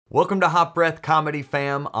Welcome to Hot Breath Comedy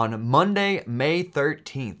Fam. On Monday, May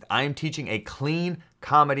 13th, I am teaching a clean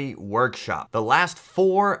comedy workshop. The last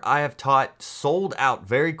 4 I have taught sold out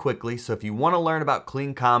very quickly, so if you want to learn about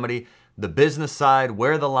clean comedy, the business side,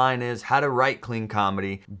 where the line is, how to write clean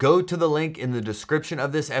comedy, go to the link in the description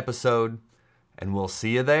of this episode, and we'll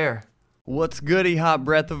see you there. What's goody, Hot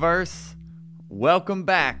Breathiverse? Welcome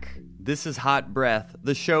back. This is Hot Breath,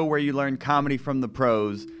 the show where you learn comedy from the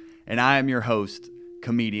pros, and I am your host,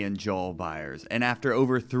 comedian Joel Byers. And after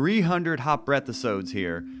over 300 Hot Breath episodes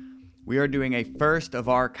here, we are doing a first of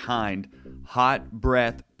our kind Hot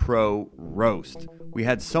Breath Pro Roast. We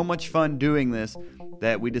had so much fun doing this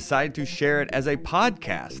that we decided to share it as a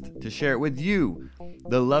podcast, to share it with you,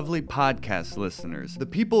 the lovely podcast listeners. The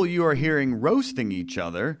people you are hearing roasting each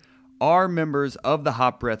other are members of the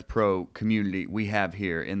Hot Breath Pro community we have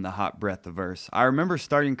here in the Hot Breathiverse. I remember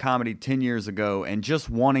starting comedy 10 years ago and just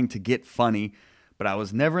wanting to get funny, but I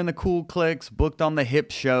was never in the cool cliques, booked on the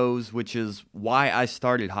hip shows, which is why I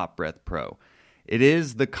started Hot Breath Pro. It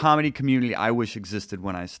is the comedy community I wish existed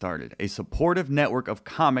when I started. A supportive network of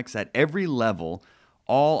comics at every level,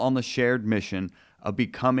 all on the shared mission of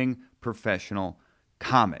becoming professional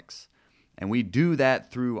comics. And we do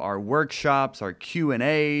that through our workshops, our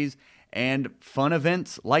Q&As, and fun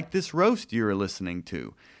events like this roast you're listening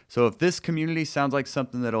to. So if this community sounds like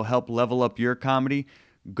something that'll help level up your comedy,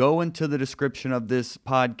 go into the description of this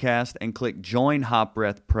podcast and click Join Hot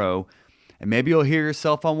Breath Pro, and maybe you'll hear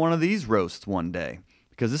yourself on one of these roasts one day,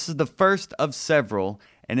 because this is the first of several,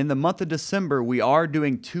 and in the month of December, we are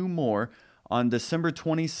doing 2 more. On December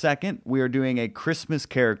 22nd, we are doing a Christmas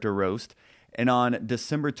character roast, and on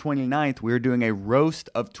December 29th, we are doing a roast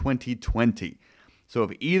of 2020. So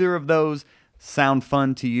if either of those sound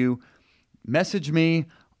fun to you, message me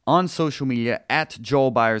on social media at Joel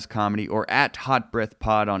Byers Comedy or at Hot Breath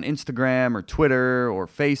Pod on Instagram or Twitter or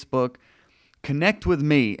Facebook. Connect with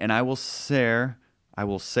me and I will share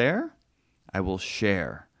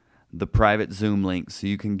the private Zoom link so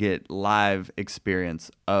you can get live experience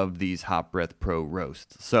of these Hot Breath Pro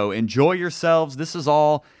roasts. So enjoy yourselves. This is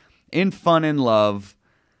all in fun and love.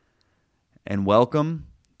 And welcome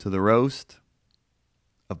to the roast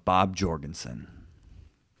of Bob Jorgensen.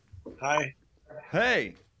 Hi.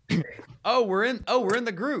 Hey. We're in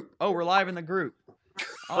the group. We're live in the group.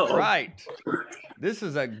 All right. This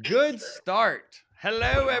is a good start.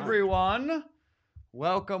 Hello, everyone.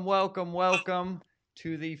 Welcome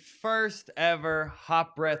to the first ever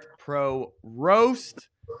Hot Breath Pro roast.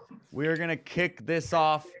 We're going to kick this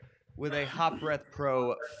off with a Hot Breath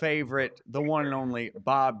Pro favorite, the one and only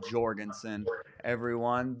Bob Jorgensen,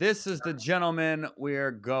 everyone. This is the gentleman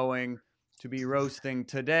we're going to be roasting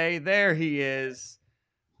today. There he is.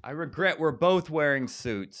 I regret we're both wearing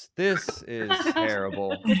suits. This is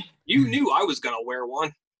terrible. You knew I was going to wear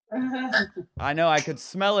one. I know, I could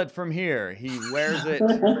smell it from here. He wears it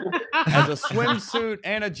as a swimsuit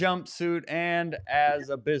and a jumpsuit and as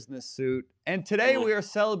a business suit. And today we are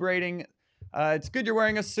celebrating, it's good you're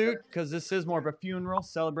wearing a suit because this is more of a funeral,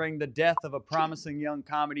 celebrating the death of a promising young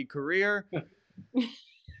comedy career.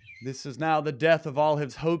 This is now the death of all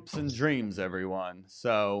his hopes and dreams, everyone.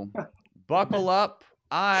 So buckle up.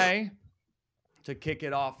 To kick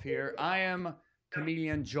it off here, I am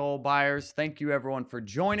comedian Joel Byers. Thank you, everyone, for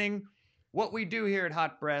joining. What we do here at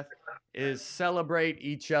Hot Breath is celebrate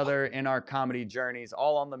each other in our comedy journeys,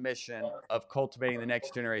 all on the mission of cultivating the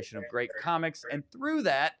next generation of great comics. And through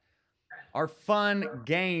that, our fun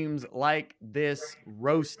games like this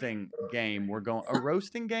roasting game. We're going, a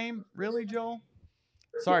roasting game? Really, Joel?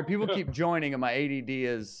 Sorry, people keep joining and my ADD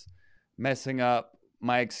is messing up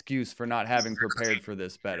my excuse for not having prepared for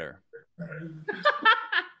this better.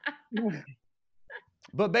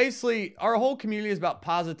 But basically, our whole community is about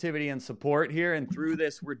positivity and support here, and through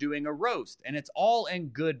this, we're doing a roast, and it's all in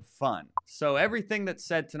good fun. So everything that's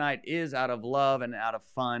said tonight is out of love and out of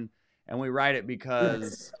fun, and we write it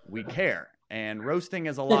because we care. And roasting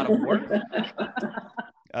is a lot of work,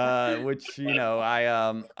 which, you know,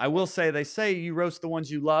 I will say, they say you roast the ones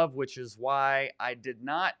you love, which is why I did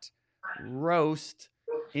not roast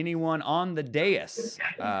anyone on the dais.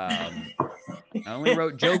 I only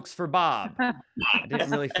wrote jokes for Bob. I didn't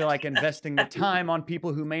really feel like investing the time on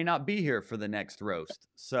people who may not be here for the next roast.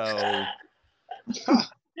 So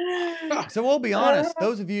we'll be honest,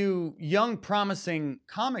 those of you young, promising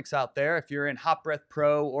comics out there, if you're in Hot Breath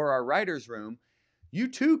Pro or our writer's room, you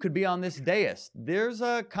too could be on this dais. There's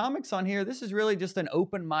comics on here. This is really just an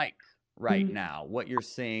open mic right now, what you're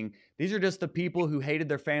seeing. These are just the people who hated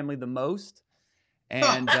their family the most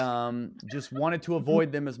and just wanted to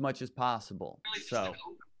avoid them as much as possible. So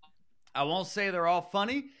I won't say they're all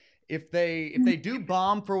funny. if they do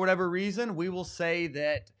bomb for whatever reason, we will say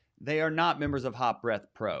that they are not members of Hot Breath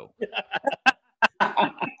Pro.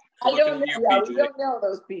 I don't know. Yeah, we don't know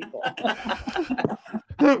those people.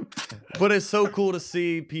 But it's so cool to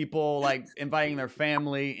see people like inviting their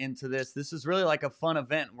family into this. This is really like a fun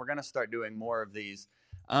event. We're gonna start doing more of these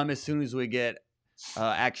as soon as we get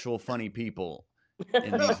actual funny people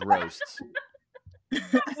in these roasts.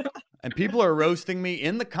 And people are roasting me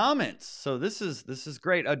in the comments, so this is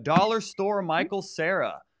great. A dollar store, Michael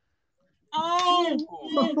Sarah.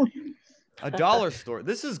 Oh, A dollar store.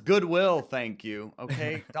 This is Goodwill, thank you.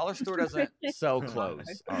 Okay, dollar store doesn't sell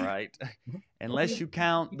clothes. All right, unless you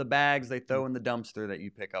count the bags they throw in the dumpster that you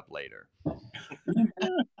pick up later.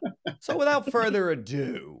 So, without further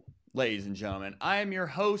ado, ladies and gentlemen, I am your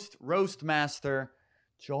host, Roast Master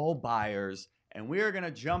Joel Byers, and we are gonna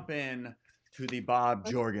jump in to the Bob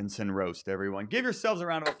Jorgensen roast. Everyone, give yourselves a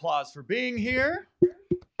round of applause for being here.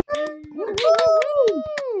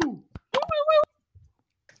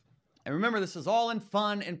 And remember, this is all in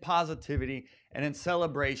fun and positivity and in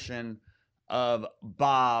celebration of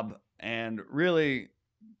Bob and really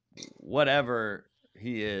whatever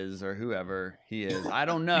he is or whoever he is. I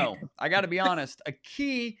don't know. I got to be honest. A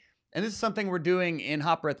key, and this is something we're doing in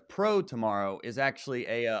Hot Breath Pro tomorrow, is actually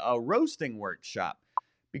a roasting workshop.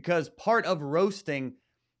 Because part of roasting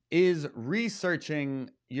is researching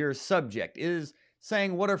your subject, is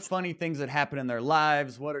saying what are funny things that happen in their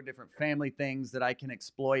lives, what are different family things that I can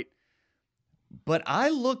exploit. But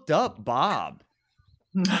I looked up Bob,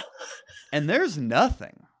 and there's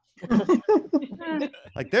nothing.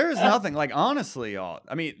 Like, there is nothing. Like, honestly, y'all.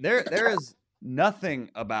 I mean, there is nothing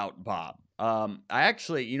about Bob. I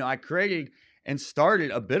actually, I created and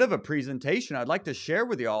started a bit of a presentation I'd like to share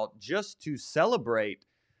with y'all just to celebrate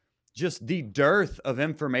just the dearth of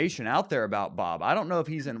information out there about Bob. I don't know if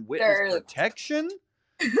he's in witness protection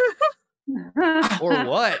or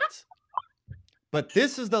what. But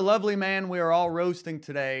this is the lovely man we are all roasting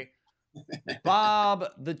today, Bob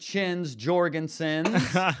the Chins Jorgensen.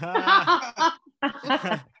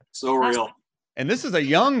 so real. And this is a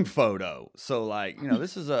young photo. So, like,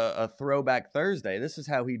 this is a throwback Thursday. This is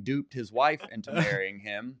how he duped his wife into marrying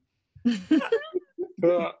him.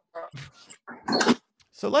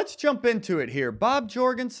 So let's jump into it here. Bob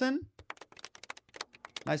Jorgensen.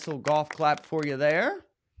 Nice little golf clap for you there.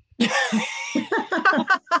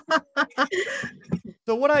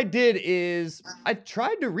 So what I did is I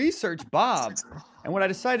tried to research Bob, and what I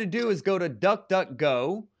decided to do is go to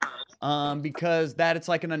DuckDuckGo, because it's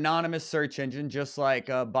like an anonymous search engine, just like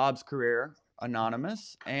Bob's career,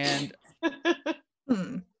 anonymous. And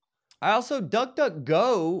I also,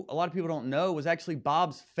 DuckDuckGo, a lot of people don't know, was actually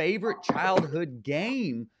Bob's favorite childhood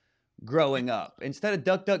game growing up. Instead of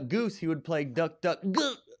Duck Duck Goose, he would play Duck Duck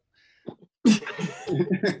Go.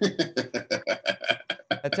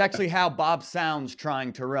 That's actually how Bob sounds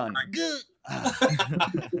trying to run.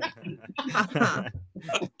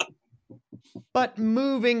 But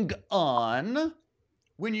moving on,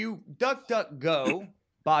 when you DuckDuckGo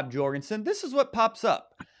Bob Jorgensen, this is what pops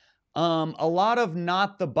up. A lot of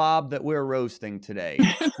not the Bob that we're roasting today.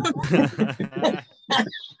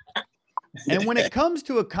 And when it comes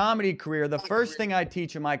to a comedy career, the first thing I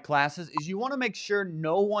teach in my classes is you want to make sure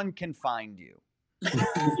no one can find you.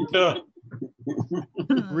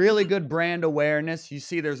 Really good brand awareness. You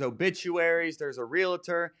see there's obituaries, there's a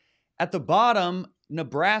realtor. At the bottom,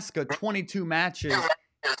 Nebraska, 22 matches.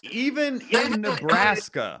 Even in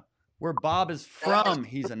Nebraska, where Bob is from,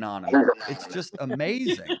 he's anonymous. It's just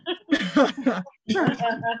amazing.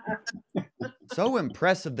 So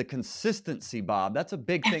impressive, the consistency, Bob. That's a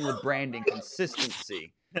big thing with branding,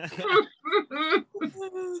 consistency. You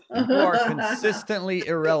are consistently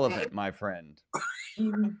irrelevant, my friend.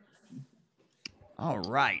 All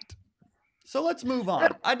right. So let's move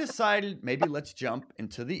on. I decided maybe let's jump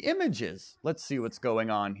into the images. Let's see what's going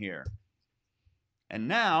on here. And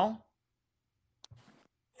now,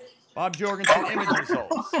 Bob Jorgensen image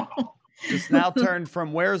results. It's now turned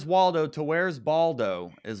from Where's Waldo to Where's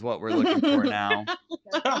Baldo is what we're looking for now.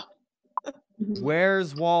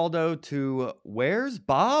 Where's Waldo to Where's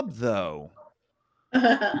Bob, though?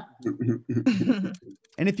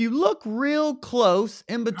 And if you look real close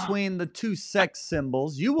in between the two sex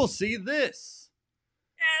symbols, you will see this.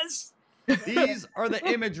 Yes. These are the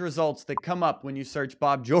image results that come up when you search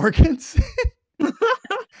Bob Jorgensen.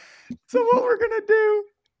 So what we're going to do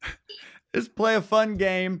is play a fun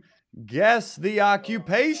game. Guess the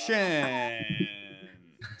occupation.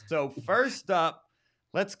 So first up,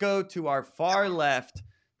 let's go to our far left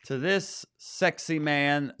to this sexy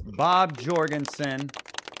man, Bob Jorgensen.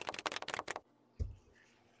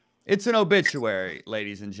 It's an obituary,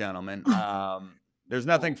 ladies and gentlemen. There's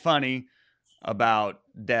nothing funny about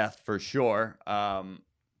death for sure.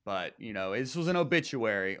 But, you know, this was an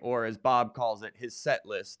obituary, or as Bob calls it, his set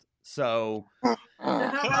list. So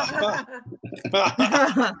I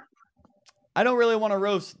don't really want to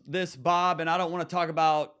roast this Bob, and I don't want to talk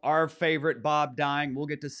about our favorite Bob dying. We'll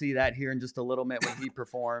get to see that here in just a little bit when he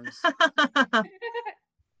performs.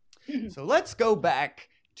 So let's go back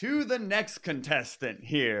to the next contestant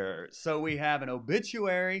here. So we have an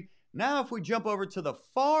obituary. Now, if we jump over to the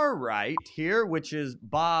far right here, which is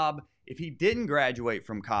Bob, if he didn't graduate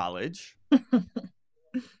from college.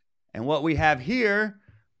 And what we have here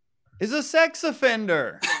is a sex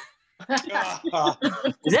offender. Is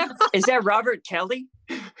that Robert Kelly?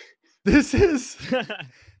 This is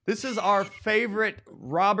our favorite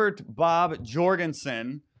Robert Bob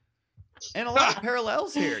Jorgensen. And a lot of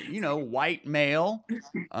parallels here. You know, white male,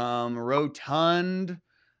 rotund,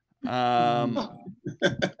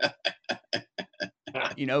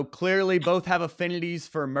 you know, clearly both have affinities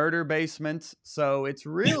for murder basements. So it's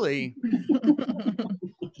really,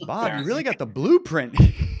 Bob, you really got the blueprint.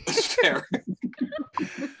 Fair.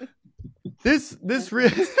 This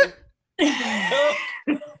really.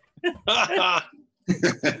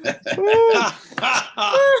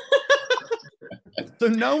 So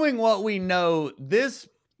knowing what we know, this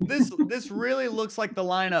really looks like the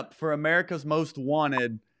lineup for America's Most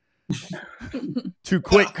Wanted to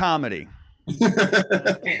quit comedy.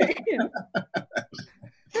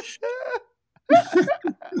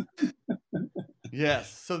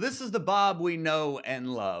 Yes. So this is the Bob we know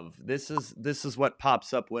and love. This is what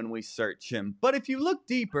pops up when we search him. But if you look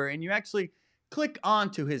deeper and you actually click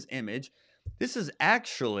onto his image, this is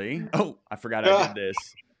actually, oh, I forgot I did this.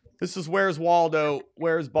 This is Where's Waldo,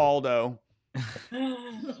 Where's Baldo.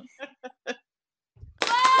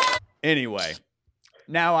 Anyway,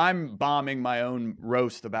 now I'm bombing my own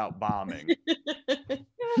roast about bombing.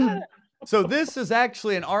 So this is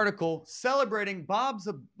actually an article celebrating Bob's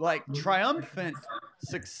triumphant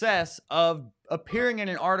success of appearing in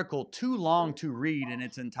an article too long to read in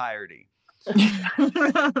its entirety.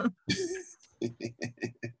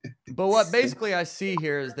 But what basically I see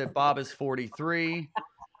here is that Bob is 43.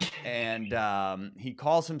 And he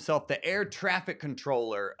calls himself the air traffic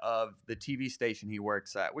controller of the TV station he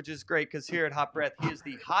works at, which is great because here at Hot Breath, he is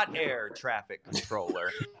the hot air traffic controller.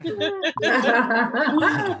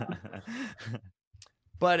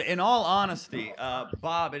 But in all honesty,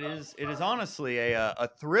 Bob, it is honestly a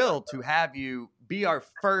thrill to have you be our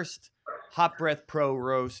first Hot Breath Pro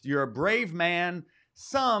roast. You're a brave man.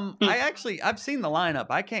 I've seen the lineup.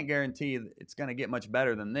 I can't guarantee it's going to get much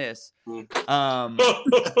better than this.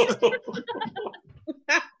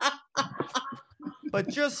 But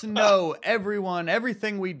just know, everyone,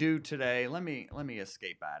 everything we do today. Let me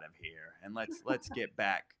escape out of here and let's get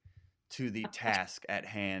back to the task at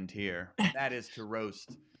hand here. That is to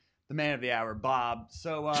roast the man of the hour, Bob.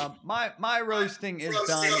 So my roasting is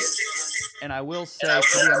done, and I will say,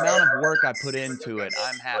 for the amount of work I put into it,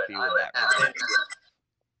 I'm happy with that result.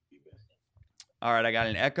 All right, I got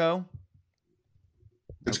an echo.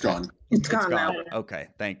 It's gone. It's gone now. Okay,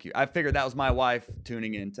 thank you. I figured that was my wife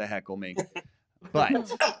tuning in to heckle me.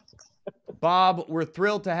 But Bob, we're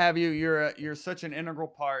thrilled to have you. You're such an integral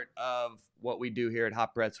part of what we do here at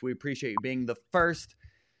Hot Breaths. We appreciate you being the first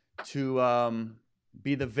to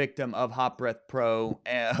be the victim of Hot Breath Pro,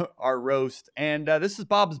 our roast. And this is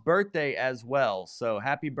Bob's birthday as well. So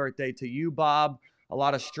happy birthday to you, Bob. A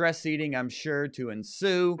lot of stress eating, I'm sure, to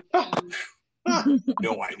ensue.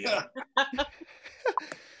 No idea.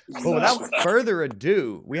 But without further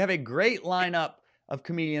ado, we have a great lineup of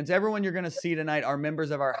comedians. Everyone you're going to see tonight are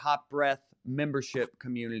members of our Hot Breath membership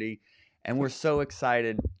community, and we're so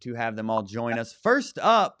excited to have them all join us. First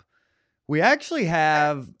up, we actually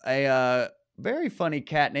have a very funny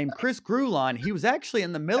cat named Chris Grulon. He was actually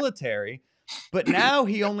in the military, but now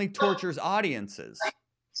he only tortures audiences.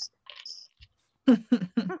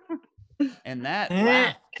 And that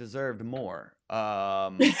laugh deserved more. You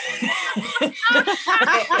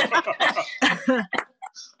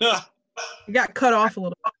got cut off a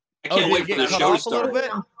little. I can't wait for the show to start.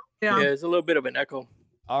 Yeah. There's a little bit of an echo.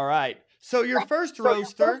 All right. So your first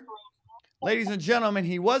roaster, ladies and gentlemen,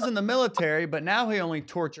 he was in the military, but now he only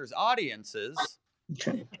tortures audiences.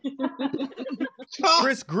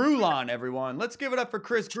 Chris Grulon, everyone. Let's give it up for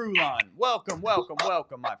Chris Grulon. Welcome, welcome,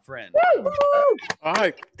 welcome, my friend. All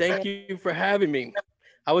right, thank you for having me.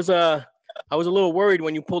 I was a little worried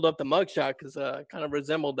when you pulled up the mugshot because it kind of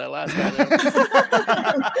resembled that last guy.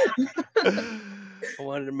 I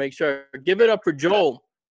wanted to make sure. Give it up for Joel.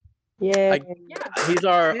 Yeah. He's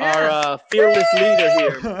our fearless leader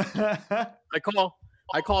here.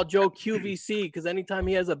 I call Joe QVC because anytime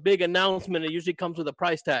he has a big announcement, it usually comes with a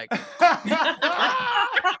price tag.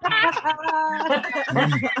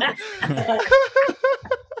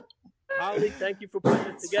 Holly, thank you for putting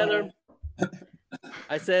it together.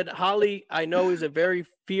 I said, Holly, I know is a very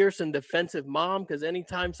fierce and defensive mom because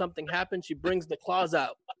anytime something happens, she brings the claws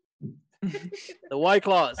out. The white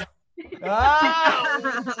claws.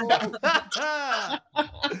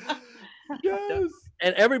 Yes.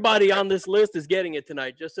 And everybody on this list is getting it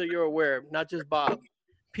tonight, just so you're aware, not just Bob.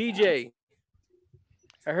 PJ.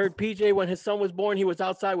 I heard PJ, when his son was born, he was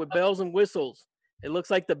outside with bells and whistles. It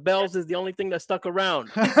looks like the bells is the only thing that stuck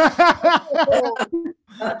around.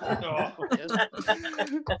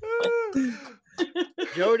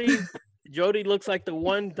 Jody looks like the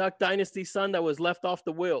one Duck Dynasty son that was left off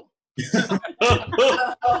the wheel. That's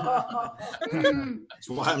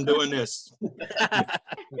why I'm doing this.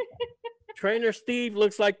 Trainer Steve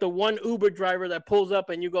looks like the one Uber driver that pulls up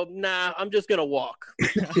and you go, nah, I'm just gonna walk.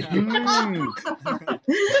 Trainer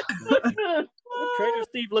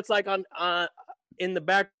Steve looks like on in the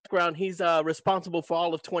background, he's responsible for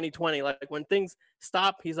all of 2020. Like when things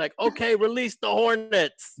stop, he's like, okay, release the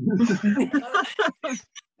Hornets.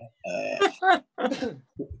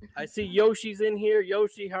 I see Yoshi's in here.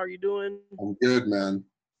 Yoshi, how are you doing? I'm good, man.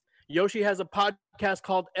 Yoshi has a podcast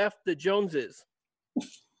called F the Joneses.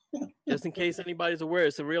 Just in case anybody's aware,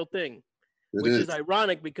 it's a real thing. Which is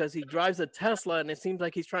ironic because he drives a Tesla and it seems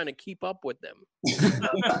like he's trying to keep up with them.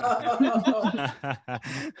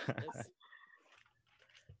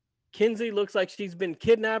 Kinsey looks like she's been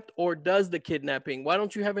kidnapped or does the kidnapping. Why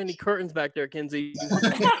don't you have any curtains back there, Kinsey?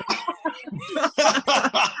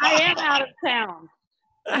 I am out of town.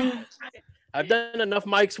 I've done enough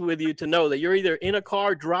mics with you to know that you're either in a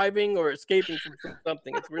car driving or escaping from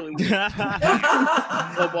something. It's really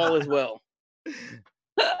football as well.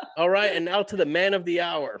 All right, and now to the man of the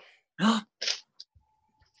hour.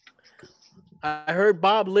 I heard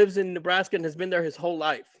Bob lives in Nebraska and has been there his whole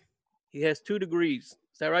life. He has 2 degrees.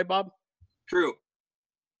 Is that right, Bob? True.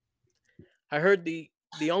 I heard the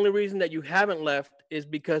only reason that you haven't left is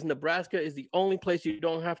because Nebraska is the only place you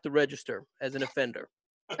don't have to register as an offender.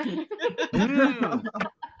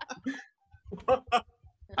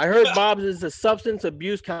 I heard Bob is a substance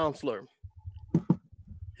abuse counselor.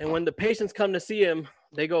 And when the patients come to see him,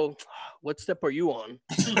 they go, what step are you on?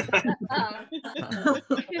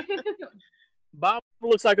 Bob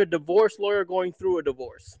looks like a divorce lawyer going through a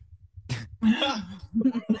divorce.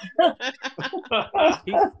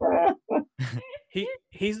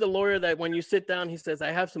 He's the lawyer that when you sit down, he says, I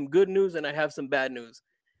have some good news and I have some bad news.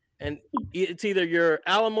 And it's either your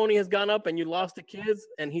alimony has gone up and you lost the kids,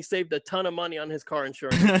 and he saved a ton of money on his car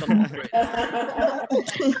insurance.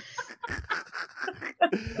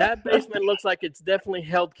 That basement looks like it's definitely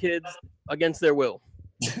held kids against their will.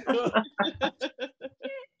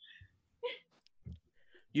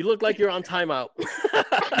 You look like you're on timeout.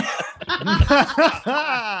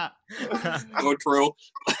 Go true.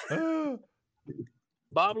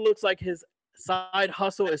 Bob looks like his side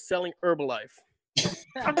hustle is selling Herbalife.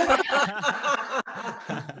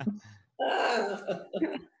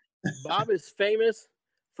 Bob is famous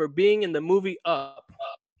for being in the movie Up.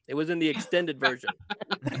 It was in the extended version.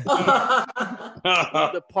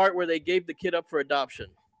 The part where they gave the kid up for adoption.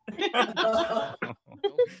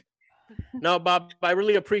 No, Bob, I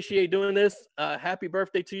really appreciate doing this. Happy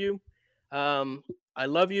birthday to you. I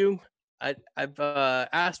love you. I've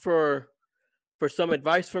asked for some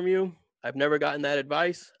advice from you. I've never gotten that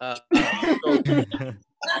advice. I'm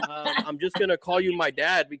just going to call you my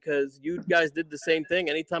dad because you guys did the same thing.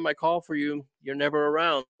 Anytime I call for you, you're never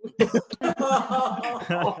around.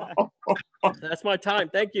 That's my time.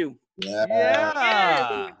 Thank you.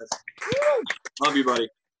 Yeah. Love you, buddy.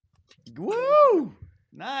 Woo!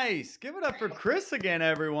 Nice. Give it up for Chris again,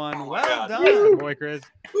 everyone. Oh well God. done. Boy, Chris.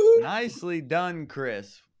 Nicely done,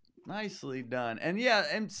 Chris. Nicely done. And yeah,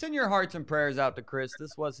 and send your hearts and prayers out to Chris.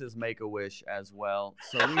 This was his make-a-wish as well.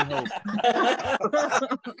 So we hope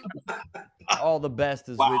all the best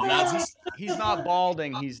is with you. He's not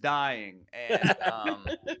balding, he's dying. And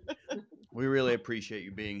we really appreciate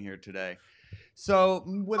you being here today. So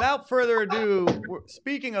without further ado,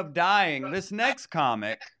 speaking of dying, this next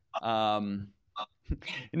comic, no,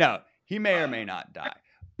 he may or may not die.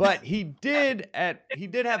 But he did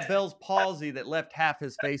have Bell's palsy that left half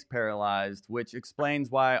his face paralyzed, which explains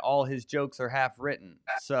why all his jokes are half written.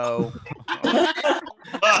 So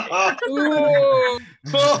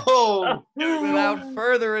without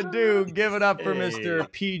further ado, give it up for Mr.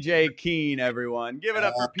 PJ Keene, everyone. Give it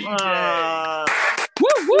up for PJ.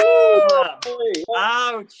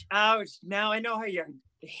 Ouch, ouch. Now I know how your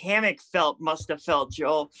hammock must have felt,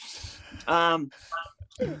 Joel.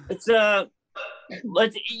 Let's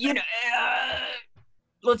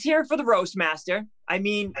let's hear it for the roast master. I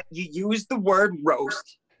mean, you used the word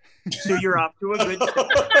roast, so you're off to a good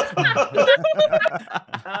start.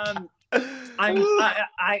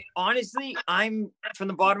 I honestly, I'm from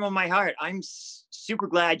the bottom of my heart, I'm super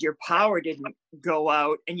glad your power didn't go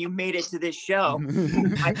out and you made it to this show.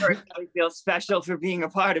 I personally feel special for being a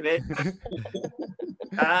part of it.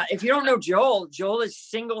 If you don't know Joel is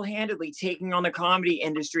single-handedly taking on the comedy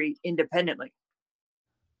industry independently.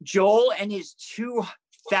 Joel and his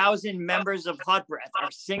 2,000 members of Hot Breath are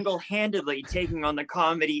single-handedly taking on the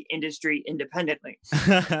comedy industry independently.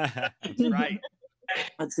 That's right.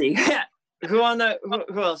 Let's see. Who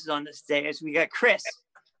else is on the stage? We got Chris.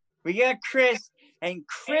 And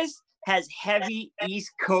Chris has heavy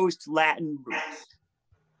East Coast Latin roots,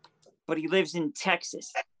 but he lives in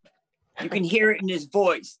Texas. You can hear it in his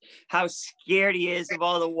voice, how scared he is of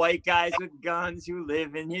all the white guys with guns who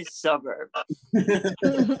live in his suburb.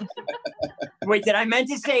 Wait, did I meant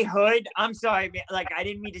to say hood? I'm sorry, man. Like, I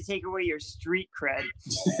didn't mean to take away your street cred.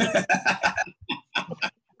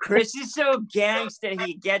 Chris is so gangsta,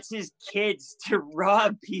 he gets his kids to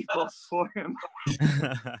rob people for him.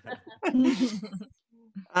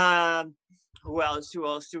 Who else?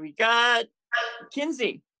 So we got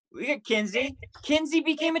Kinsey. Kinsey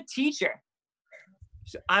became a teacher.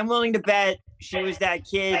 So I'm willing to bet she was that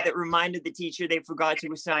kid that reminded the teacher they forgot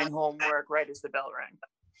to assign homework right as the bell rang.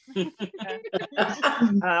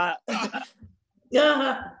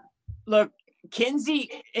 Look, Kinsey,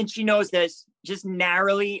 and she knows this, just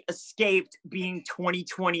narrowly escaped being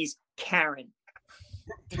 2020's Karen.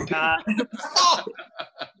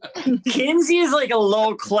 Kinsey is like a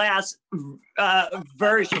low-class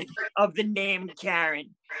version of the name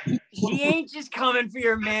Karen. She ain't just coming for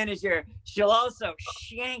your manager. She'll also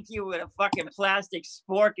shank you with a fucking plastic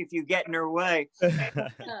spork if you get in her way.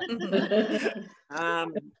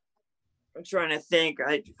 I'm trying to think.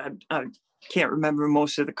 I can't remember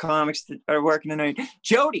most of the comics that are working tonight.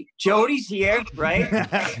 Jody's here, right?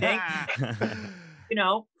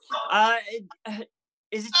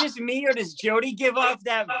 Is it just me, or does Jody give off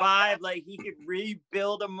that vibe like he could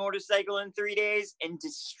rebuild a motorcycle in 3 days and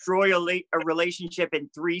destroy a relationship in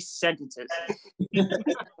 3 sentences?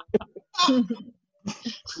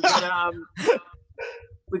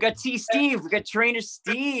 We got T-Steve. We got Trainer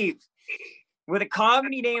Steve. With a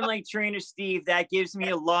comedy name like Trainer Steve, that gives me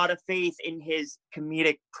a lot of faith in his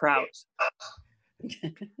comedic prowess.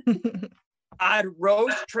 I'd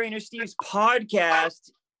roast Trainer Steve's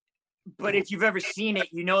podcast, but if you've ever seen it,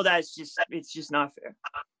 you know that it's just not fair.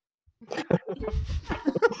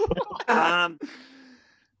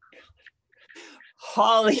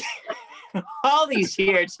 Holly's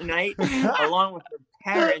here tonight, along with her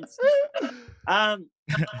parents.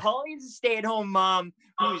 Holly's a stay-at-home mom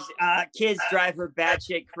whose kids drive her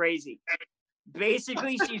batshit crazy.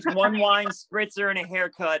 Basically, she's one wine spritzer and a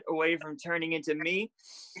haircut away from turning into me.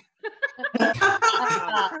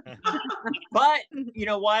 But you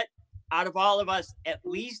know what? Out of all of us, at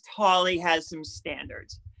least Holly has some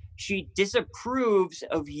standards. She disapproves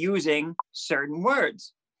of using certain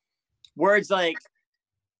words. Words like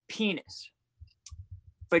penis,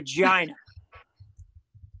 vagina,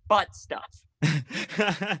 butt stuff.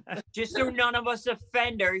 Just so none of us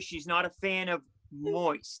offend her, she's not a fan of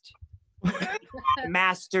moist,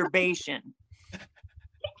 masturbation,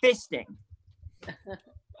 fisting.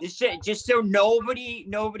 Just so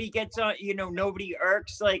nobody gets on, nobody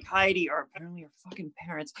irks like Heidi or apparently her fucking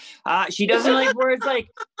parents. She doesn't like words like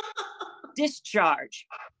discharge,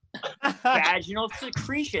 vaginal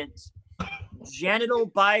secretions, genital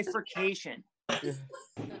bifurcation,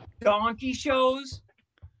 donkey shows,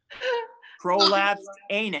 prolapsed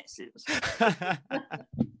anuses.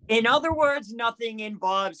 In other words, nothing in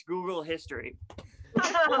Bob's Google history.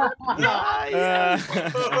 There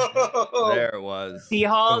it was. See,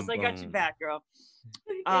 Halls, Boom, I got boom. your back, girl.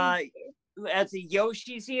 As a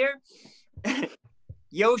Yoshi's here.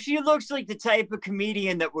 Yoshi looks like the type of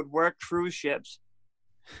comedian that would work cruise ships.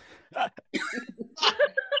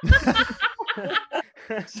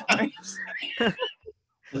 Sorry.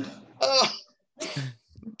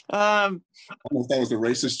 I don't know if that was a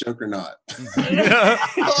racist joke or not.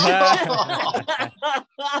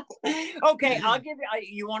 Okay, I'll give you.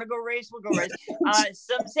 You want to go race? We'll go race.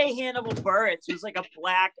 Some say Hannibal Buress, who's like a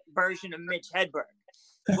black version of Mitch Hedberg.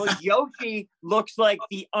 Well, Yoshi looks like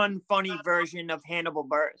the unfunny version of Hannibal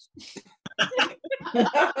Buress.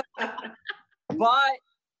 But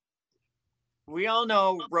we all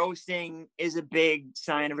know roasting is a big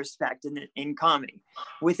sign of respect in comedy.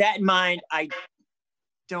 With that in mind, I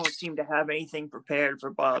don't seem to have anything prepared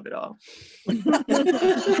for Bob at all.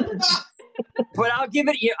 But I'll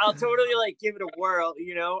totally like give it a whirl,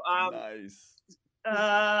 you know. Nice.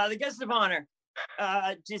 The guest of honor,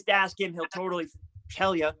 just ask him, he'll totally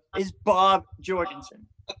tell you, is Bob Jorgensen.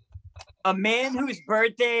 A man whose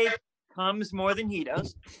birthday comes more than he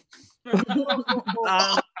does.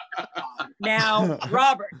 Now,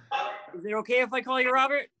 Robert, is it okay if I call you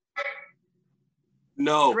Robert?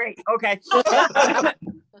 No. Great. Okay.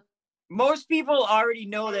 Most people already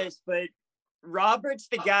know this, but Robert's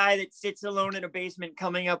the guy that sits alone in a basement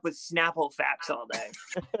coming up with Snapple facts all day.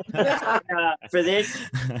 For this,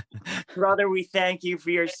 brother, we thank you for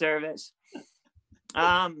your service.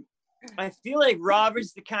 I feel like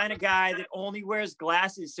Robert's the kind of guy that only wears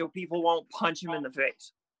glasses so people won't punch him in the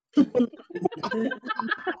face.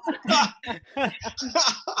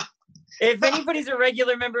 If anybody's a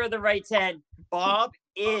regular member of the Right 10, Bob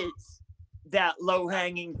is that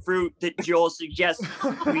low-hanging fruit that Joel suggests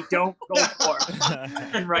we don't go for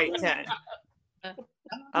in Right 10.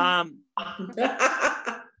 I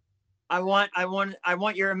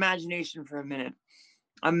want your imagination for a minute.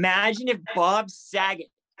 Imagine if Bob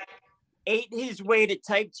Saget ate his way to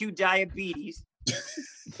type 2 diabetes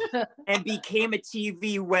and became a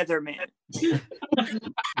TV weatherman.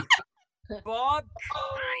 Bob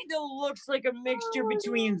kind of looks like a mixture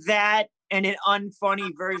between that and an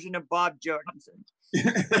unfunny version of Bob Jorgensen.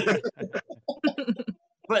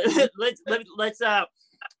 But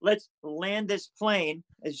let's land this plane,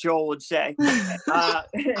 as Joel would say.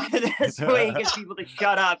 That's the way he gets people to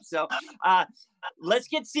shut up. So let's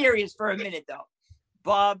get serious for a minute, though.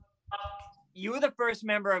 Bob, you were the first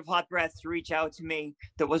member of Hot Breath to reach out to me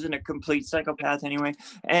that wasn't a complete psychopath anyway.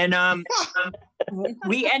 And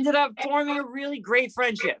we ended up forming a really great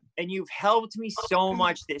friendship. And you've helped me so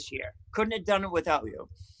much this year. Couldn't have done it without you.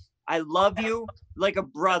 I love you like a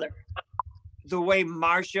brother, the way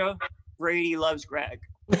Marsha Brady loves Greg.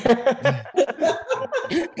 Happy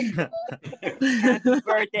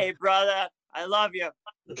birthday, brother. I love you.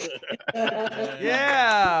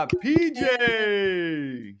 Yeah,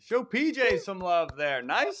 PJ. Show PJ some love there.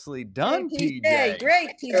 Nicely done, PJ. Great,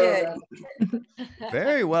 PJ.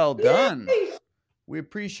 Very well done. We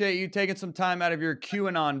appreciate you taking some time out of your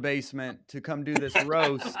QAnon basement to come do this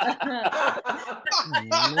roast.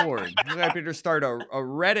 Lord, we're happy to start a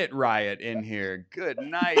Reddit riot in here. Good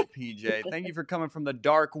night, PJ. Thank you for coming from the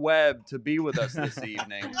dark web to be with us this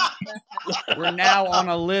evening. We're now on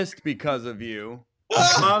a list because of you.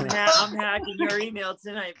 I'm hacking your email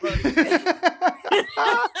tonight, buddy.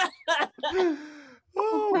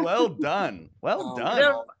 Oh, well done. Well done.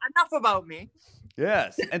 Enough about me.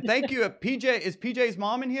 Yes. And thank you. PJ, is PJ's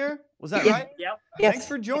mom in here? Was that right? Yep. Yes. Thanks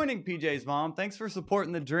for joining, PJ's mom. Thanks for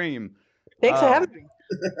supporting the dream. Thanks for having me.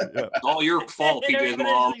 Yeah. It's all your fault, PJ's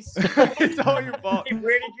mom. It's all your fault.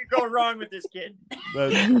 Where did you go wrong with this kid?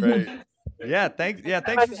 That's great. Yeah,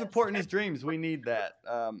 thanks for supporting his dreams. We need that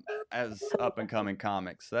as up and coming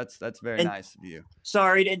comics. That's very nice of you.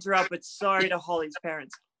 Sorry to interrupt, but sorry to Holly's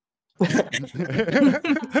parents. Yeah,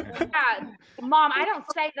 Mom, I don't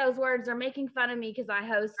say those words. They're making fun of me because I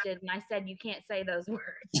hosted and I said you can't say those words.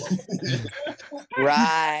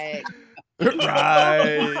 Right.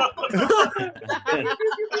 Right.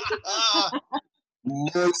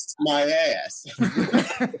 Moist my ass.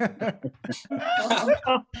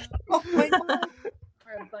 Oh my God.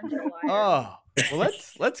 We're a bunch of liars. Oh, well,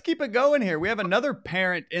 let's keep it going here. We have another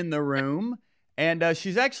parent in the room, and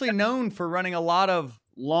she's actually known for running a lot of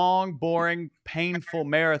long, boring, painful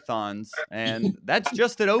marathons, and that's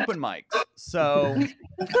just at open mics. So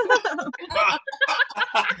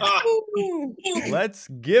let's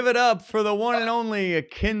give it up for the one and only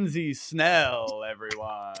Kinsey Snell,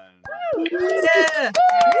 everyone. Yeah.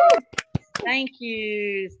 Thank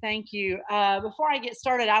you. Before I get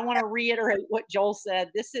started, I want to reiterate what Joel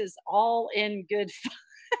said. This is all in good fun.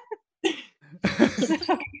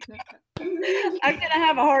 I'm going to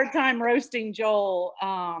have a hard time roasting Joel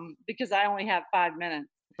because I only have 5 minutes.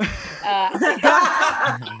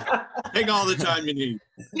 Take all the time you need.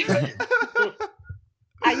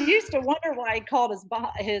 I used to wonder why he called his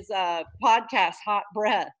podcast Hot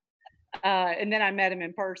Breath. And then I met him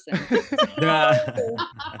in person. But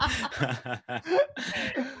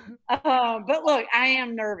look, I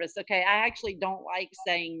am nervous. Okay. I actually don't like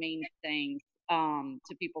saying mean things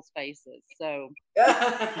to people's faces. So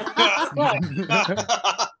look,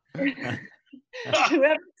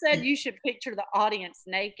 whoever said you should picture the audience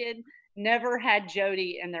naked never had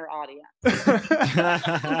Jody in their audience.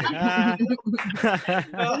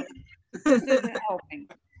 This isn't helping.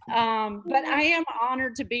 But I am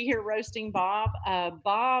honored to be here roasting Bob.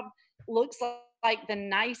 Bob looks like the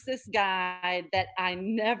nicest guy that I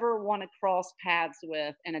never want to cross paths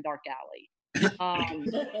with in a dark alley.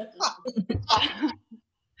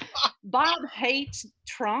 Bob hates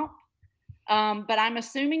Trump, but I'm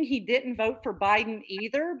assuming he didn't vote for Biden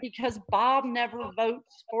either because Bob never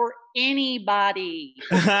votes for anybody.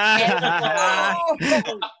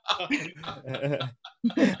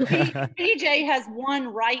 PJ has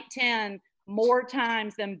won Right 10 more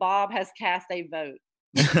times than Bob has cast a vote.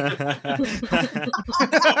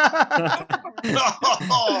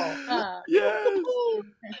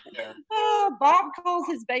 Bob calls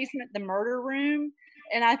his basement the murder room,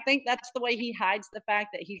 and I think that's the way he hides the fact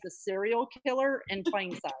that he's a serial killer in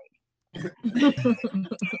plain sight.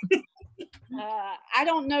 I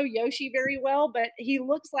don't know Yoshi very well, but he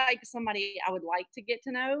looks like somebody I would like to get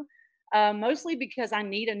to know, mostly because I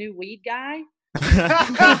need a new weed guy.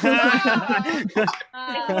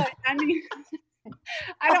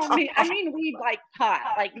 I mean weed like pot,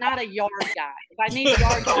 like not a yard guy. If I need a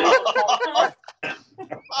yard guy.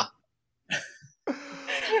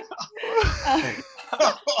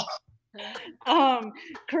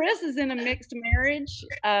 Chris is in a mixed marriage.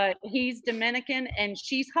 He's Dominican and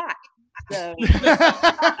she's hot. So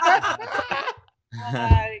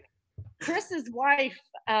Chris's wife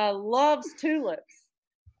loves tulips,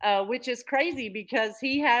 which is crazy because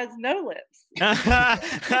he has no lips.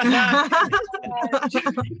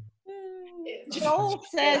 Joel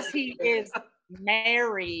says he is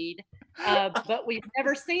married, but we've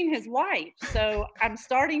never seen his wife. So I'm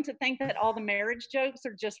starting to think that all the marriage jokes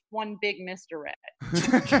are just one big misdirect.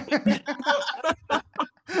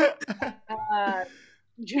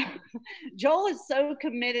 Joel is so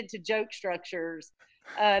committed to joke structures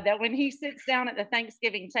that when he sits down at the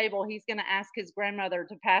Thanksgiving table, he's going to ask his grandmother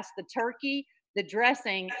to pass the turkey, the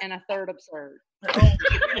dressing, and a third absurd.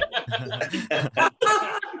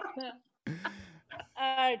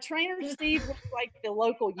 Trainer Steve looks like the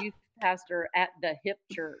local youth pastor at the hip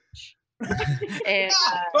church. And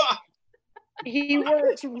he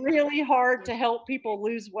works really hard to help people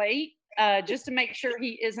lose weight, just to make sure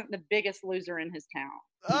he isn't the biggest loser in his town.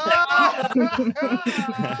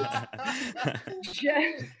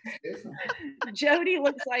 Jody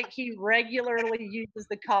looks like he regularly uses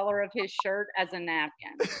the collar of his shirt as a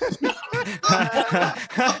napkin.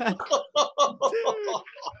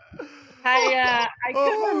 I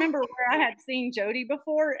couldn't remember where I had seen Jody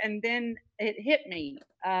before, and then it hit me.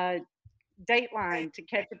 Dateline: To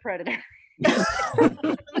Catch a Predator.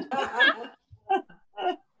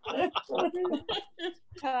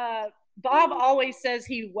 Bob always says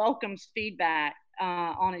he welcomes feedback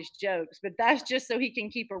on his jokes, but that's just so he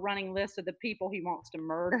can keep a running list of the people he wants to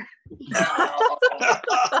murder.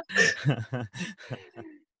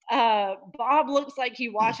 Bob looks like he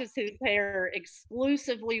washes his hair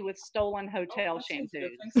exclusively with stolen hotel shampoos.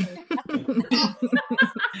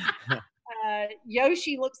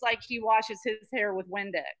 Yoshi looks like he washes his hair with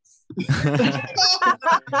Windex.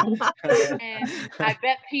 And I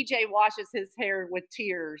bet PJ washes his hair with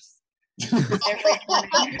tears.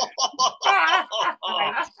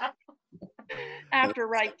 After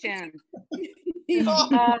Right 10.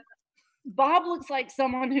 Bob looks like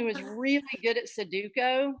someone who is really good at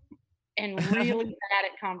Sudoku and really bad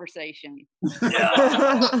at conversation.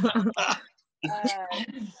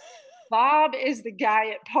 Bob is the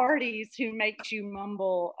guy at parties who makes you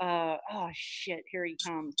mumble, oh shit, here he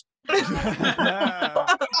comes.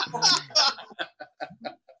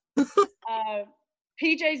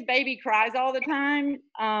 PJ's baby cries all the time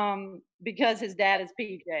because his dad is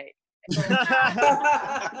PJ.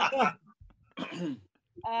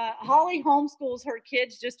 Holly homeschools her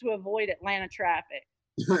kids just to avoid Atlanta traffic.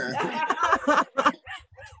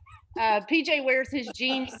 PJ wears his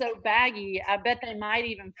jeans so baggy, I bet they might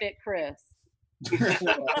even fit Chris.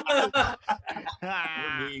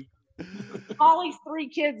 Holly's 3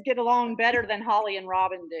 kids get along better than Holly and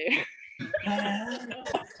Robin do.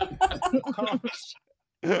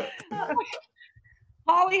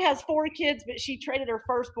 Holly has 4 kids, but she traded her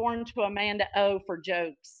firstborn to Amanda O for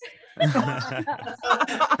jokes.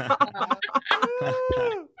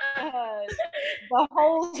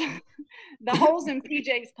 The holes in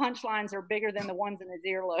PJ's punchlines are bigger than the ones in his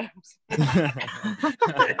earlobes.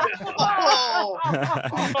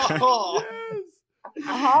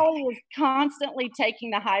 Holly is constantly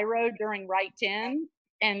taking the high road during Right 10,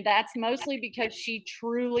 and that's mostly because she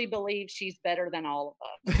truly believes she's better than all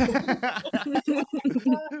of us.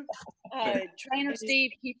 Trainer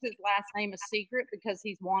Steve keeps his last name a secret because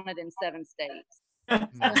he's wanted in 7 states.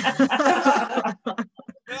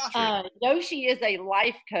 Yoshi is a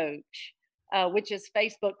life coach, which is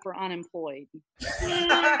Facebook for unemployed.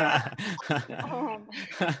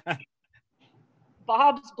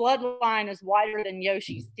 Bob's bloodline is wider than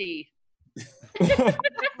Yoshi's teeth.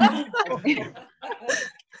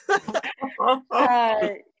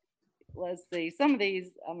 Let's see. Some of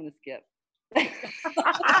these I'm going to skip.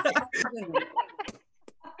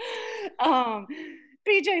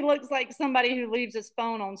 PJ looks like somebody who leaves his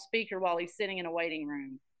phone on speaker while he's sitting in a waiting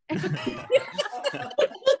room.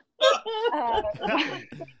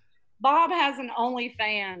 Bob has an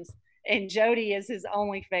OnlyFans, and Jody is his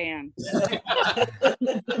only fan.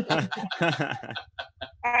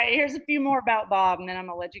 All right, here's a few more about Bob, and then I'm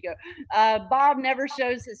gonna let you go. Bob never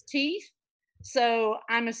shows his teeth, so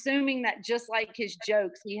I'm assuming that just like his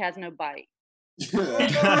jokes, he has no bite.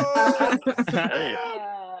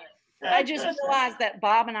 I just realized that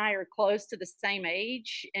Bob and I are close to the same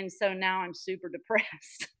age, and so now I'm super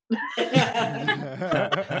depressed.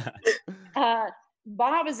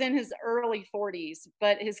 Bob is in his early 40s,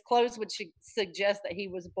 but his clothes would suggest that he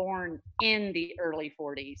was born in the early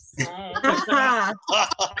 40s.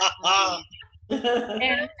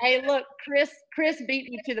 And hey, look, Chris beat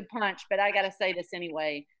me to the punch, but I got to say this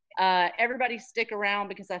anyway. Everybody stick around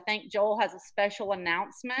because I think Joel has a special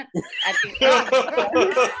announcement at the end.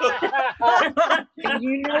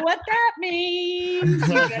 You know what that means.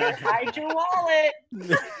 You better hide your wallet.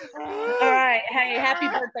 All right. Hey, happy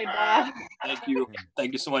birthday, Bob. Thank you.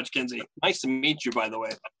 Thank you so much, Kinsey. Nice to meet you, by the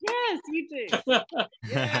way. Yes, you too.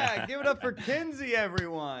 Yeah, give it up for Kinsey,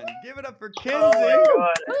 everyone. Give it up for Kinsey. Oh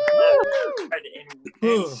my God.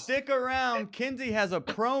 And stick around. Kinsey has a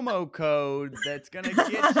promo code that's going to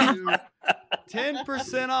get you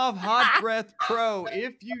 10% off Hot Breath Pro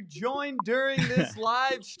if you join during this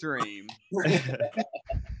live stream.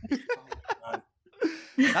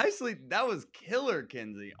 Nicely, that was killer,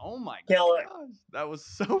 Kinsey. Oh my gosh, that was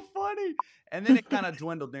so funny. And then it kind of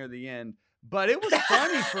dwindled near the end, but it was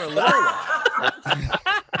funny for a little while.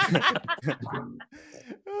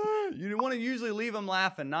 You want to usually leave them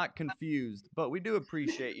laughing, not confused, but we do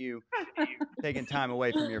appreciate you taking time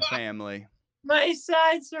away from your family. My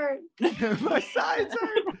sides hurt. My sides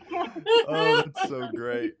hurt. Oh, that's so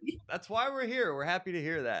great. That's why we're here. We're happy to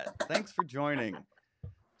hear that. Thanks for joining.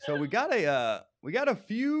 So we got a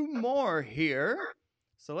few more here.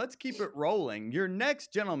 So let's keep it rolling. Your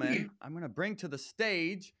next gentleman, I'm going to bring to the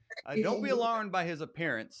stage. Don't be alarmed by his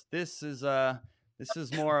appearance. This is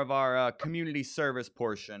more of our community service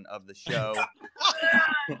portion of the show.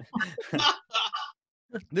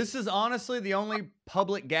 This is honestly the only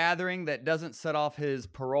public gathering that doesn't set off his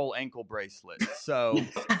parole ankle bracelet. So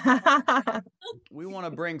we want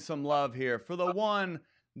to bring some love here for the one,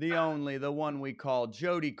 the only, the one we call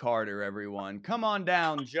Jody Carter, everyone. Come on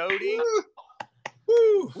down, Jody.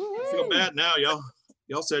 Woo. I feel bad now, y'all.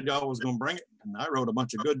 Y'all said y'all was going to bring it, and I wrote a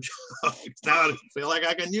bunch of good jokes. Now I feel like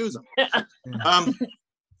I can use them.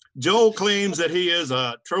 Joel claims that he is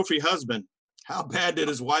a trophy husband. How bad did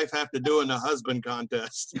his wife have to do in the husband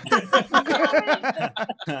contest?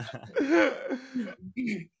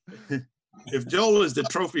 If Joel is the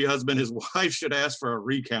trophy husband, his wife should ask for a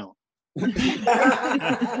recount.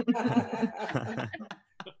 I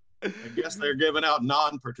guess they're giving out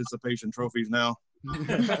non-participation trophies now.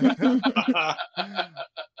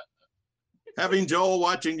 Having Joel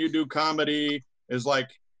watching you do comedy is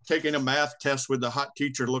like taking a math test with the hot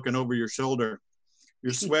teacher looking over your shoulder.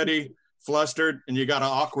 You're sweaty, flustered, and you got an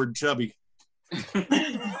awkward chubby.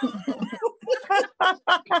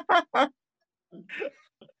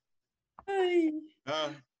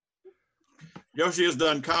 Yoshi has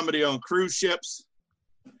done comedy on cruise ships,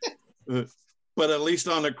 but at least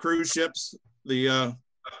on the cruise ships, the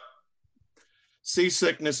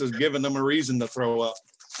seasickness has given them a reason to throw up.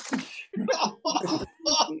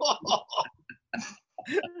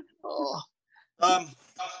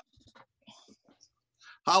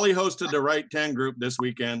 Holly hosted the Right 10 group this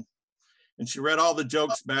weekend, and she read all the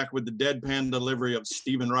jokes back with the deadpan delivery of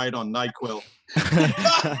Stephen Wright on NyQuil.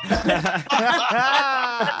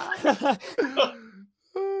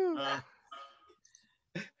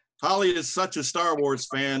 Holly is such a Star Wars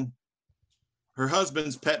fan. Her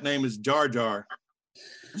husband's pet name is Jar Jar.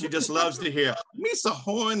 She just loves to hear, "Me so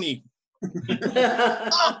horny."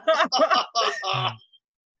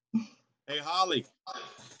 Hey, Holly,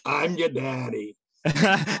 I'm your daddy.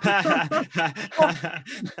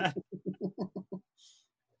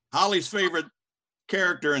 Holly's favorite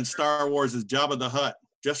character in Star Wars is Jabba the Hutt,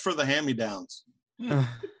 just for the hand-me-downs.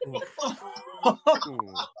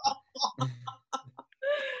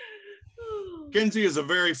 Kinsey is a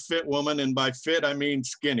very fit woman, and by fit, I mean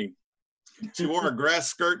skinny. She wore a grass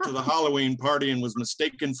skirt to the Halloween party and was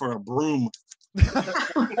mistaken for a broom.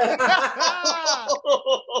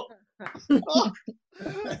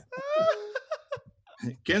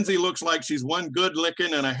 Kenzie looks like she's one good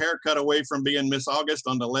licking and a haircut away from being Miss August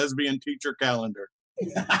on the lesbian teacher calendar.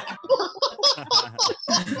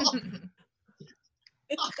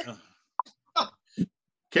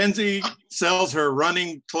 Kenzie sells her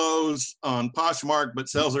running clothes on Poshmark, but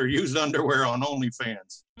sells her used underwear on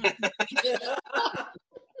OnlyFans.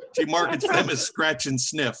 She markets them as scratch and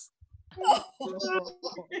sniff.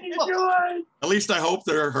 At least I hope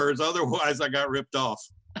they're hers. Otherwise, I got ripped off.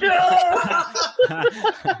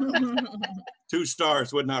 2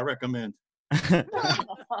 stars, would not recommend.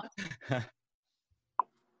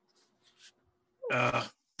 What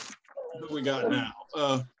we got now?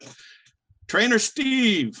 Trainer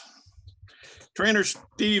Steve. Trainer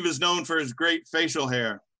Steve is known for his great facial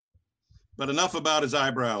hair, but enough about his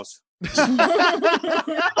eyebrows.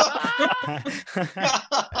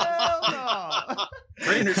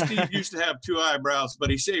 Trainer Steve used to have 2 eyebrows, but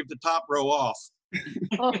he shaved the top row off.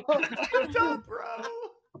 Top row.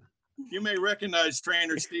 You may recognize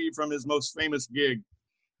Trainer Steve from his most famous gig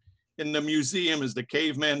in the museum as the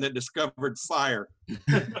caveman that discovered fire.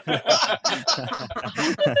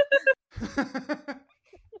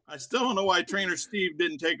 I still don't know why Trainer Steve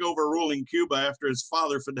didn't take over ruling Cuba after his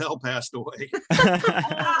father Fidel passed away.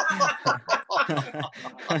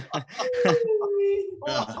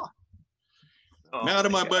 Now to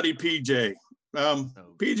my buddy PJ.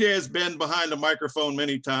 PJ has been behind the microphone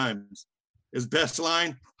many times. His best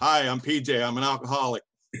line, "Hi, I'm PJ. I'm an alcoholic."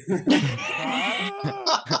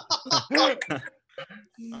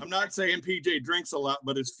 I'm not saying PJ drinks a lot,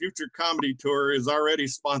 but his future comedy tour is already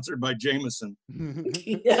sponsored by Jameson.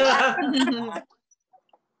 PJ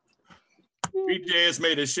has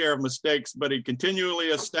made his share of mistakes, but he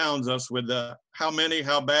continually astounds us with how many,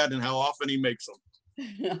 how bad, and how often he makes them.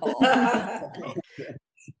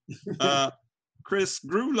 Chris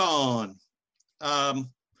Grulon. I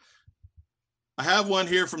have one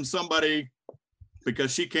here from somebody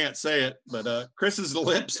because she can't say it, but Chris's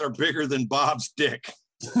lips are bigger than Bob's dick.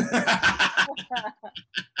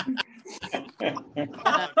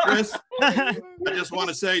 Chris, I just want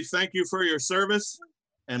to say thank you for your service,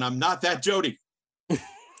 and I'm not that Jody.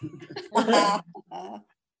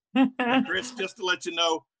 Chris, just to let you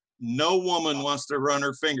know, no woman wants to run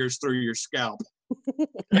her fingers through your scalp.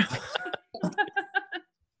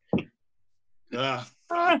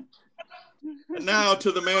 And now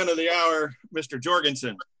to the man of the hour, Mr.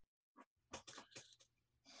 Jorgensen.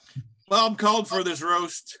 Bob called for this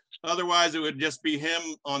roast. Otherwise, it would just be him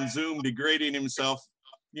on Zoom degrading himself,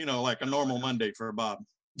 you know, like a normal Monday for Bob.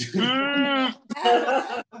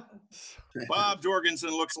 Bob Jorgensen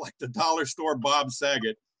looks like the dollar store Bob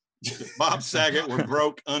Saget. If Bob Saget were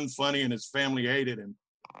broke, unfunny, and his family hated him.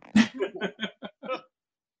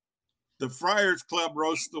 The Friars Club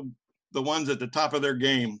roasts the ones at the top of their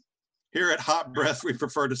game. Here at Hot Breath, we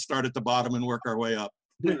prefer to start at the bottom and work our way up.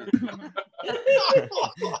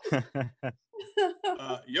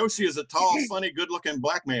 Yoshi is a tall, funny, good-looking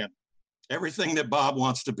black man. Everything that Bob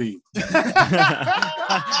wants to be.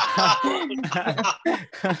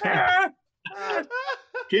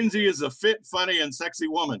 Kinsey is a fit, funny, and sexy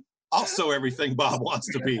woman. Also everything Bob wants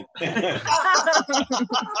to be.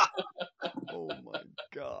 Oh my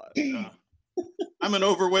God. I'm an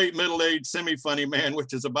overweight, middle-aged, semi-funny man,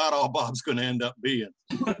 which is about all Bob's going to end up being.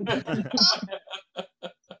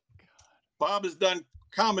 Bob has done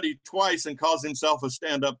comedy twice and calls himself a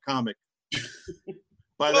stand-up comic.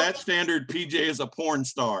 By that standard, PJ is a porn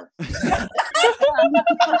star.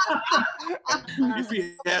 If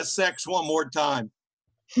he has sex one more time.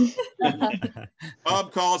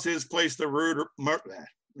 Bob calls his place the let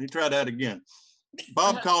me try that again.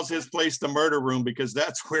 Bob calls his place the murder room because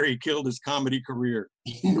that's where he killed his comedy career.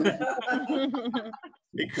 He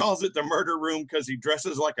calls it the murder room because he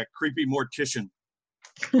dresses like a creepy mortician.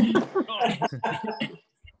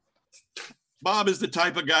 Bob is the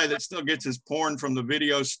type of guy that still gets his porn from the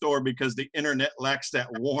video store because the internet lacks that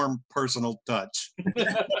warm, personal touch.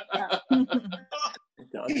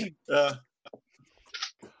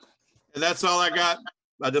 And that's all I got.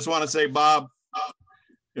 I just want to say, Bob,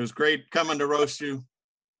 it was great coming to roast you.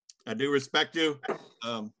 I do respect you.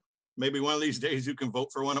 Maybe one of these days you can vote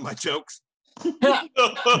for one of my jokes.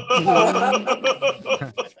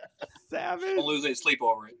 Savage. Don't lose any sleep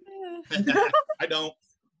over it. I don't.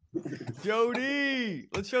 Jody.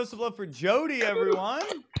 Let's show some love for Jody, everyone.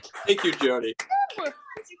 Thank you, Jody.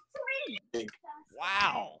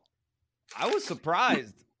 Wow. I was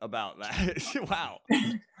surprised about that. Wow.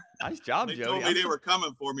 Nice job, They Jody. told me they were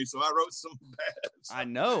coming for me, so I wrote some bad. I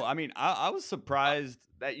know. I mean, I was surprised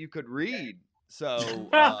that you could read. So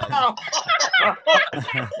I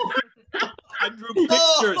drew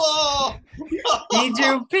pictures. He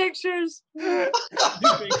drew pictures.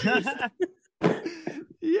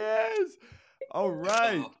 Yes. All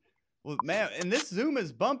right. Well, man, and this Zoom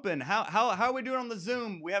is bumping. How are we doing on the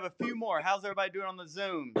Zoom? We have a few more. How's everybody doing on the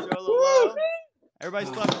Zoom? Show a little love. Everybody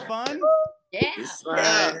still having fun? Yes.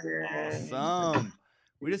 Awesome.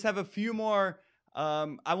 We just have a few more.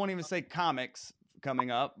 I won't even say comics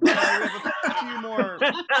coming up, but we have a few more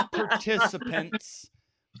participants,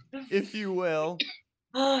 if you will.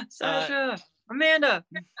 Sasha, Amanda.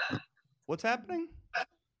 What's happening?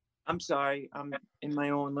 I'm sorry. I'm in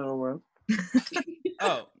my own little world.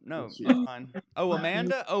 Oh, no, you're fine. Oh,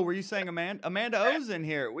 Amanda? Oh, were you saying Amanda? Amanda O's in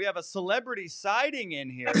here. We have a celebrity sighting in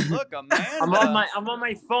here. Look, Amanda. I'm on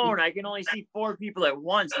my phone. I can only see 4 people at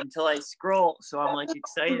once until I scroll. So I'm like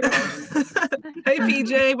excited. Hey,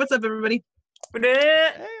 PJ. What's up, everybody? Hey,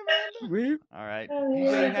 Amanda. All right. PJ, you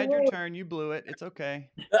had your turn. You blew it. It's okay.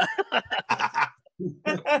 My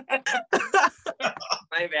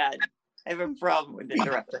bad. I have a problem with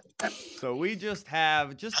interrupting. So we just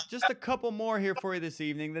have just a couple more here for you this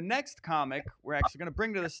evening. The next comic we're actually going to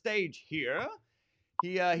bring to the stage here.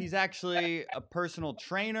 He's actually a personal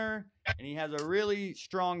trainer, and he has a really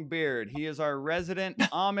strong beard. He is our resident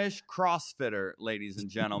Amish CrossFitter, ladies and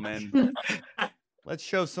gentlemen. Let's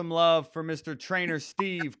show some love for Mr. Trainer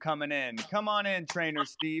Steve coming in. Come on in, Trainer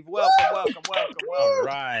Steve. Welcome.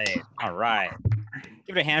 All right.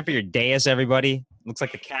 Give it a hand for your dais, everybody. Looks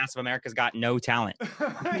like the cast of America's Got No Talent.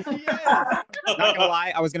 Yeah. Not gonna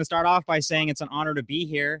lie, I was gonna start off by saying it's an honor to be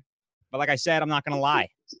here, but like I said, I'm not gonna lie.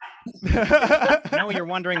 I know you're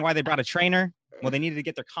wondering why they brought a trainer. Well, they needed to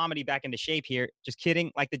get their comedy back into shape here. Just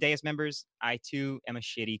kidding. Like the dais members, I too am a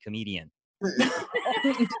shitty comedian.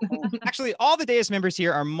 Actually, all the dais members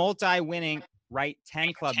here are multi-winning Right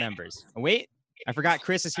 10 Club members. Oh, wait, I forgot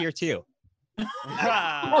Chris is here too. We're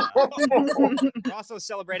also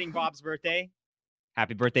celebrating Bob's birthday.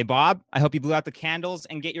 Happy birthday, Bob. I hope you blew out the candles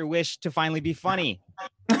and get your wish to finally be funny.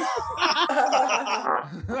 Bob,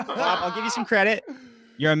 I'll give you some credit.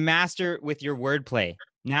 You're a master with your wordplay.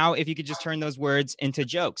 Now, if you could just turn those words into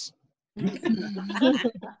jokes.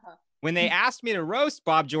 When they asked me to roast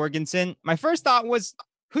Bob Jorgensen, my first thought was,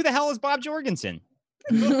 who the hell is Bob Jorgensen?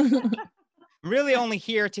 I'm really only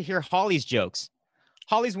here to hear Holly's jokes.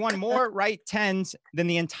 Holly's won more Right 10s than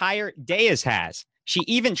the entire dais has. She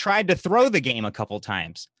even tried to throw the game a couple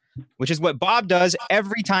times, which is what Bob does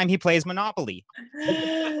every time he plays Monopoly.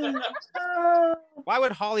 Why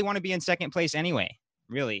would Holly want to be in second place anyway?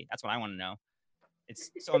 Really, that's what I want to know.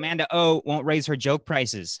 It's so Amanda O won't raise her joke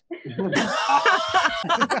prices.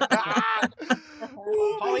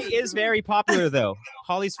 Holly is very popular, though.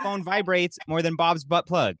 Holly's phone vibrates more than Bob's butt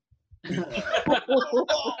plug.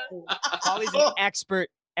 Holly's an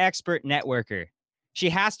expert networker. She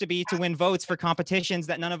has to be to win votes for competitions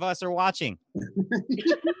that none of us are watching.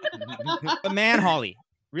 But man, Holly,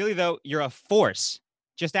 really though, you're a force.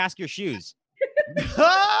 Just ask your shoes.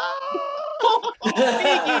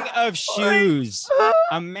 Speaking of shoes,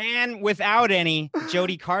 a man without any,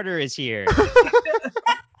 Jody Carter is here.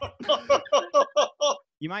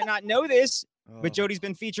 You might not know this, but Jody's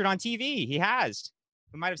been featured on TV. He has.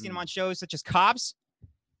 We might have seen him on shows such as Cops,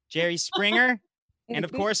 Jerry Springer, and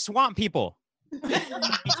of course, Swamp People. He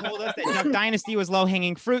told us that Duck Dynasty was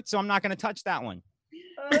low-hanging fruit, so I'm not going to touch that one.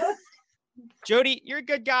 Jody, you're a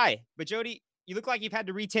good guy, but Jody, you look like you've had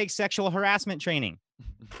to retake sexual harassment training.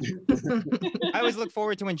 I always look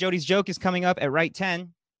forward to when Jody's joke is coming up at Right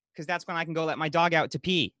 10, because that's when I can go let my dog out to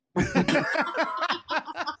pee. I'm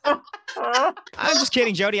just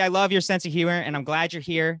kidding, Jody. I love your sense of humor, and I'm glad you're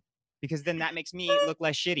here, because then that makes me look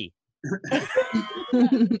less shitty.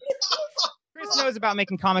 Chris knows about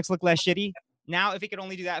making comics look less shitty. Now, if he could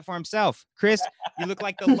only do that for himself. Chris, you look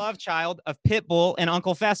like the love child of Pitbull and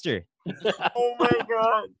Uncle Fester. Oh my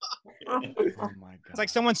god. It's like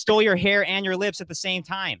someone stole your hair and your lips at the same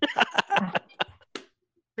time.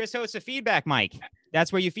 Chris hosts a feedback mic.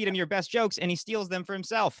 That's where you feed him your best jokes and he steals them for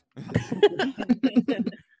himself.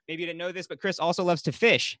 Maybe you didn't know this, but Chris also loves to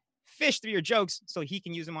fish. Fish through your jokes so he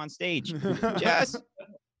can use them on stage. Just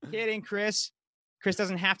kidding, Chris. Chris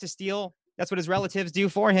doesn't have to steal. That's what his relatives do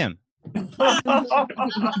for him.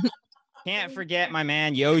 Can't forget my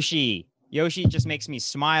man, Yoshi. Yoshi just makes me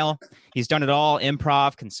smile. He's done it all: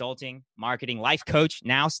 improv, consulting, marketing, life coach,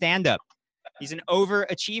 now stand-up. He's an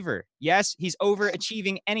overachiever. Yes, he's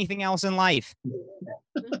overachieving anything else in life.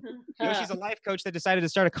 Yoshi's a life coach that decided to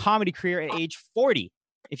start a comedy career at age 40.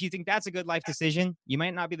 If you think that's a good life decision, you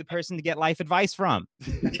might not be the person to get life advice from.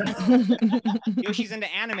 Yoshi's into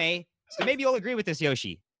anime, so maybe you'll agree with this,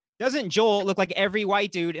 Yoshi. Doesn't Joel look like every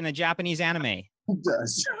white dude in a Japanese anime? It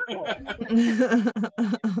does.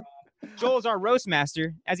 Joel's our roast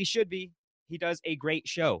master, as he should be. He does a great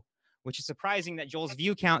show, which is surprising that Joel's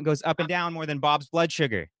view count goes up and down more than Bob's blood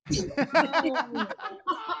sugar.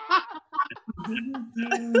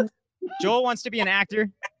 Joel wants to be an actor.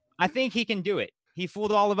 I think he can do it. He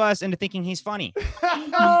fooled all of us into thinking he's funny.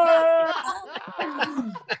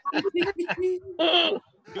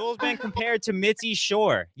 Joel's been compared to Mitzi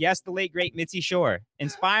Shore. Yes, the late, great Mitzi Shore.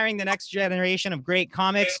 Inspiring the next generation of great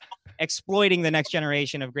comics, exploiting the next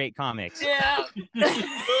generation of great comics. Yeah.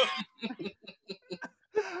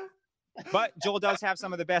 But Joel does have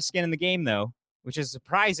some of the best skin in the game, though, which is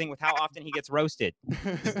surprising with how often he gets roasted.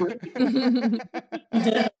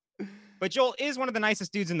 But Joel is one of the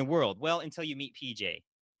nicest dudes in the world. Well, until you meet PJ.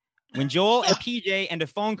 When Joel and PJ end a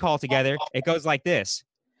phone call together, it goes like this.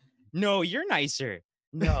 No, you're nicer.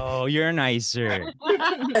 No, you're nicer.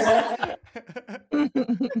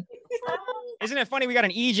 Isn't it funny? We got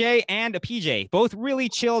an EJ and a PJ, both really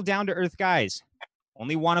chill, down-to-earth guys.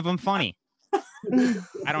 Only one of them funny.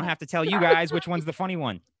 I don't have to tell you guys which one's the funny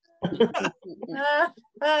one.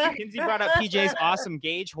 Kinsey brought up PJ's awesome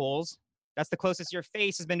gauge holes. That's the closest your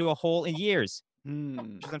face has been to a hole in years.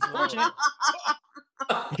 Which is unfortunate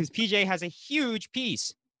because PJ has a huge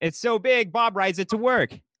piece. It's so big, Bob rides it to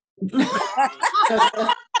work.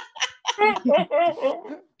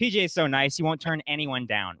 PJ is so nice, he won't turn anyone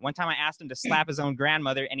down. One time I asked him to slap his own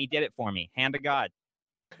grandmother, and he did it for me. Hand to God.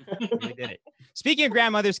 He really did it. Speaking of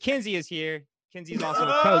grandmothers, Kinsey is here. Kinsey's also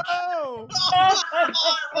a coach.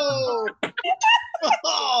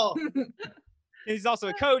 Kinsey's also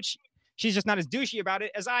a coach. She's just not as douchey about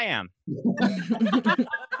it as I am.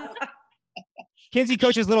 Kinsey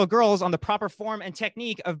coaches little girls on the proper form and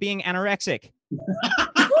technique of being anorexic.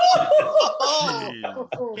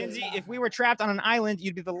 Kinsey, if we were trapped on an island,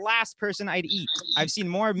 you'd be the last person I'd eat. I've seen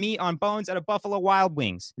more meat on bones at a Buffalo Wild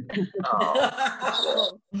Wings.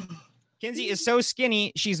 Kinsey is so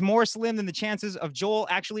skinny, she's more slim than the chances of Joel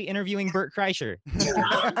actually interviewing Bert Kreischer.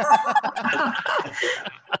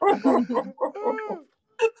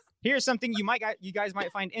 Here's something you guys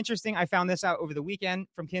might find interesting. I found this out over the weekend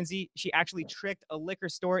from Kinsey. She actually tricked a liquor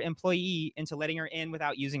store employee into letting her in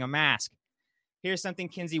without using a mask. Here's something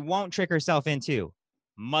Kinsey won't trick herself into.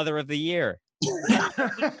 Mother of the Year.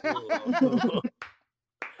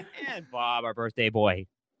 And Bob, our birthday boy.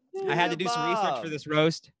 I had to do some research for this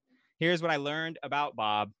roast. Here's what I learned about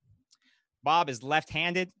Bob. Bob is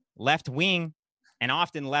left-handed, left wing, and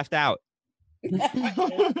often left out.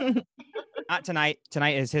 Not tonight.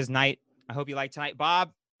 Tonight is his night. I hope you like tonight,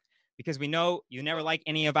 Bob, because we know you never like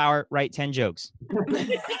any of our right 10 jokes.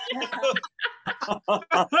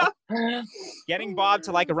 Getting Bob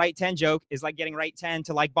to like a right 10 joke is like getting right 10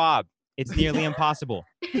 to like Bob. It's nearly impossible.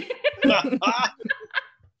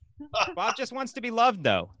 Bob just wants to be loved,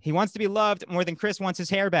 though. He wants to be loved more than Chris wants his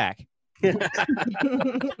hair back.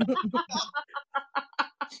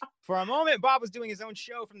 For a moment, Bob was doing his own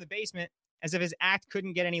show from the basement as if his act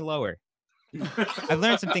couldn't get any lower. I've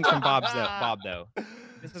learned some things from Bob, though.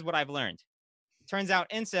 This is what I've learned. Turns out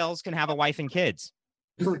incels can have a wife and kids.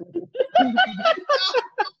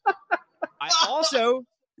 I also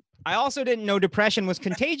didn't know depression was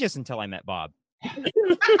contagious until I met Bob.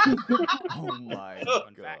 Oh my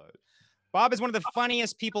God. Bob is one of the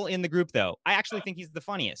funniest people in the group, though. I actually think he's the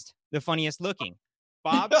funniest looking.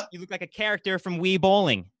 Bob, you look like a character from Wii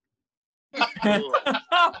Bowling.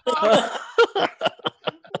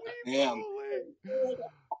 Damn.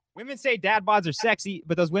 Women say dad bods are sexy,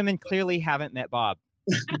 but those women clearly haven't met Bob.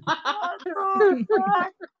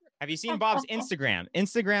 Have you seen Bob's Instagram?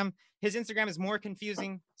 His Instagram is more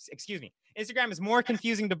confusing. Excuse me. Instagram is more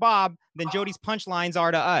confusing to Bob than Jody's punchlines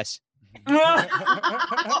are to us.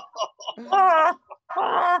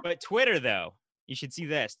 But Twitter, though, you should see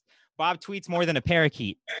this. Bob tweets more than a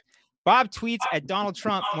parakeet. Bob tweets at Donald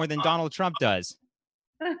Trump more than Donald Trump does.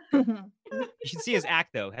 You should see his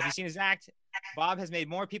act, though. Have you seen his act? Bob has made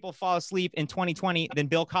more people fall asleep in 2020 than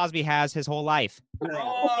Bill Cosby has his whole life.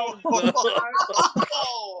 But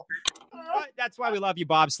that's why we love you,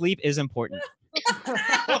 Bob. Sleep is important.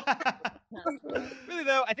 Really,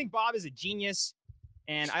 though, I think Bob is a genius.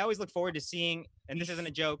 And I always look forward to seeing, and this isn't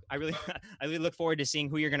a joke, I really look forward to seeing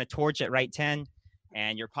who you're going to torch at Right 10.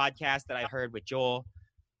 And your podcast that I heard with Joel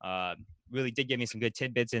really did give me some good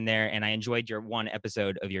tidbits in there. And I enjoyed your one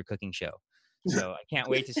episode of your cooking show. So I can't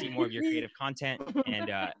wait to see more of your creative content.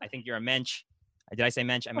 And I think you're a mensch. Did I say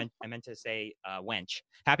mensch? I meant to say wench.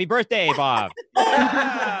 Happy birthday, Bob.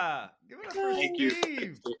 Yeah. Give it up for Thank you.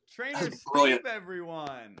 Steve. Trainer Steve, Brilliant.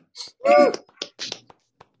 everyone.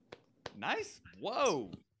 Nice.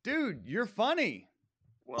 Whoa. Dude, you're funny.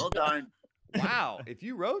 Well done. Wow. If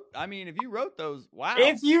you wrote those, wow.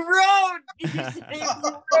 If you wrote.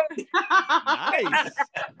 Nice.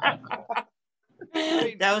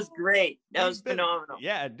 That was great. That was You've been- phenomenal.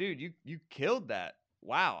 Yeah, dude, you killed that.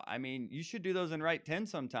 Wow. I mean, you should do those in Write 10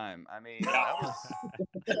 sometime. I mean, that was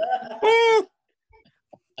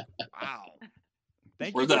wow.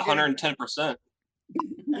 Thank Where's you. that for getting- 110%?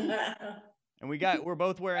 And we're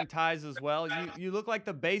both wearing ties as well. You look like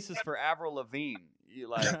the bassist for Avril Lavigne. You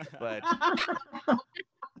but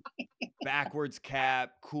backwards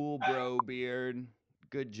cap, cool bro beard.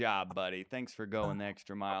 Good job, buddy. Thanks for going the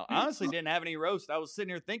extra mile. I honestly didn't have any roast. I was sitting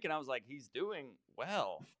here thinking, I was like, he's doing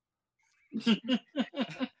well.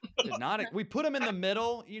 We put him in the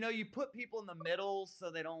middle. You know, you put people in the middle so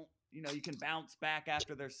they don't, you can bounce back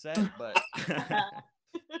after their set. But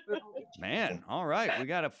man, all right. We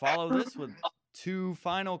got to follow this with 2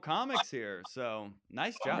 final comics here. So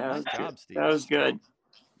nice job. Nice job, Steve. That was good.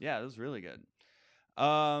 Yeah, it was really good.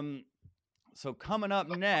 So coming up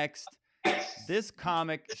next, this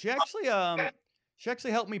comic, she actually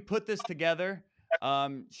helped me put this together.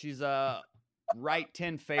 She's a Write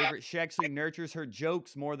 10 favorite. She actually nurtures her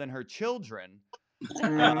jokes more than her children.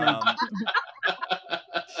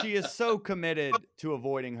 She is so committed to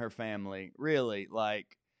avoiding her family. Really,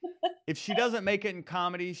 like, if she doesn't make it in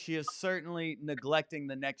comedy, she is certainly neglecting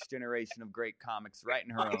the next generation of great comics right in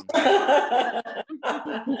her own.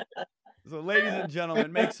 So, ladies and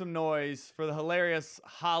gentlemen, make some noise for the hilarious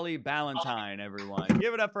Holly Ballantyne, everyone.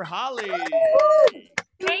 Give it up for Holly.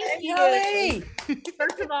 Thank you.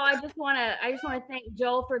 First of all, I just want to thank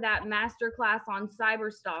Joel for that master class on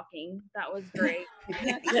cyber stalking. That was great.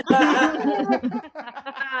 I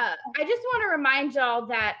just want to remind y'all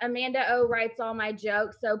that Amanda O writes all my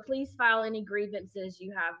jokes, so please file any grievances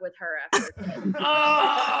you have with her after this.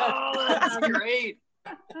 Oh, that's great.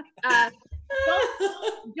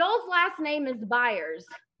 Joel's last name is Byers,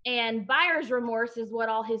 and buyer's remorse is what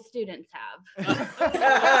all his students have.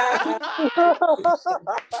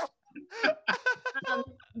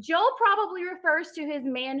 Joel probably refers to his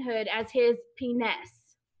manhood as his penis.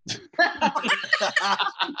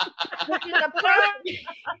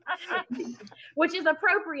 Which is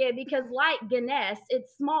appropriate because, like Ganesh,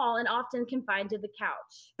 it's small and often confined to the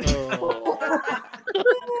couch.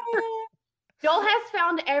 Joel has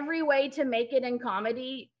found every way to make it in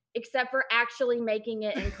comedy, except for actually making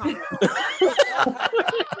it in comedy.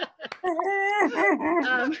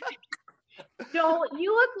 Joel,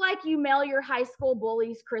 you look like you mail your high school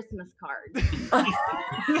bullies Christmas cards.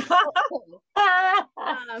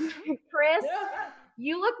 Chris,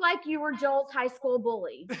 you look like you were Joel's high school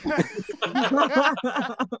bully.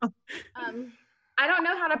 I don't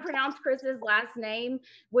know how to pronounce Chris's last name,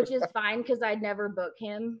 which is fine because I'd never book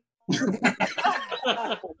him.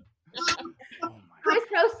 Chris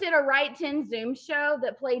hosted a Write 10 Zoom show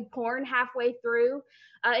that played porn halfway through.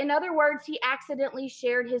 In other words, he accidentally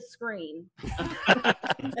shared his screen.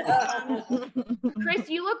 Chris,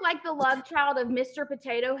 you look like the love child of Mr.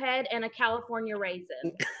 Potato Head and a California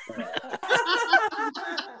Raisin.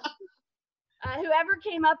 Whoever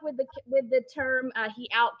came up with the term he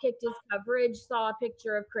outkicked his coverage saw a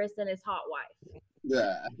picture of Chris and his hot wife.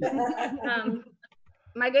 Yeah.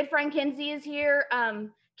 My good friend Kinsey is here.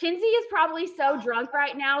 Kinsey is probably so drunk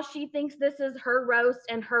right now, she thinks this is her roast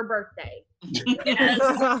and her birthday.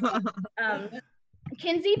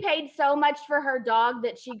 Kinsey paid so much for her dog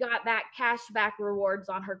that she got back cashback rewards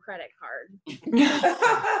on her credit card.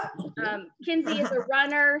 Kinsey is a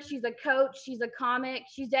runner, she's a coach, she's a comic,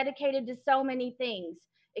 she's dedicated to so many things,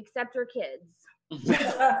 except her kids.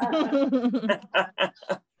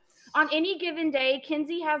 On any given day,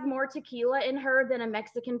 Kinsey has more tequila in her than a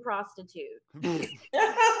Mexican prostitute.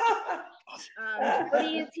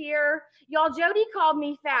 Jody is here. Y'all, Jody called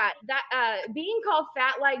me fat. That being called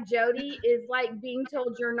fat like Jody is like being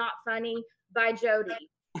told you're not funny by Jody.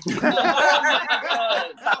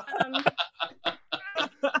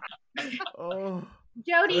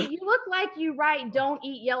 Jody, you look like you write "Don't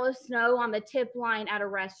eat yellow snow" on the tip line at a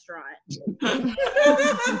restaurant.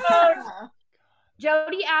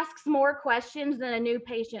 Jody asks more questions than a new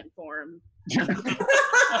patient form.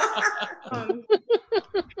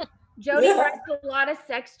 Jody writes a lot of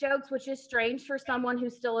sex jokes, which is strange for someone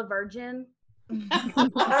who's still a virgin.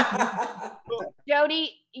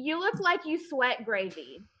 Jody, you look like you sweat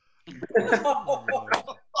gravy.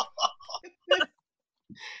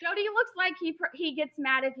 Jody looks like he gets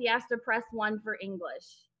mad if he has to press 1 for English.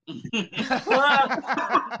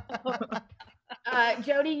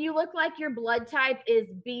 Jody, you look like your blood type is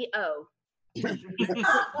BO. Oh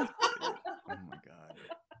my God.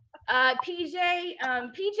 PJ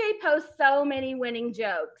posts so many winning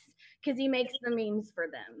jokes because he makes the memes for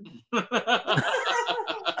them.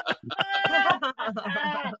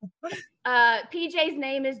 PJ's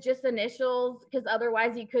name is just initials because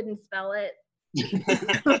otherwise he couldn't spell it.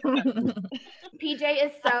 PJ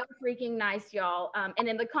is so freaking nice, y'all. And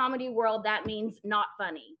in the comedy world, that means not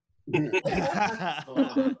funny.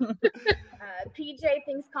 PJ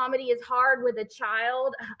thinks comedy is hard with a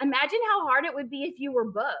child. Imagine how hard it would be if you were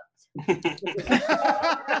booked. PJ's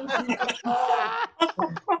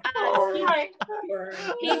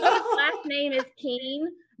last name is Keen,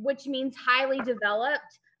 which means highly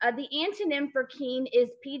developed. The antonym for Keen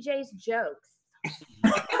is PJ's jokes.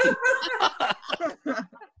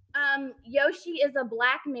 Yoshi is a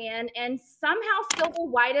black man and somehow still the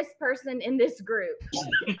whitest person in this group.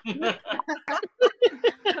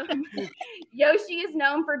 Yoshi is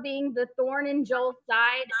known for being the thorn in Joel's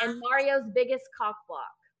side and Mario's biggest cock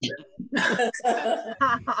block.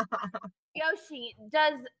 Yoshi,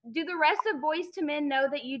 do the rest of Boys to Men know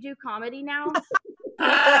that you do comedy now?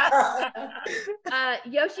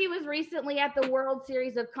 Yoshi was recently at the World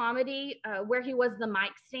Series of Comedy where he was the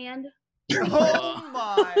mic stand. Oh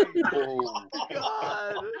my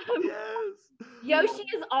God. Yes. Yoshi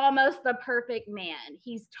is almost the perfect man.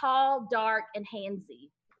 He's tall, dark, and handsy.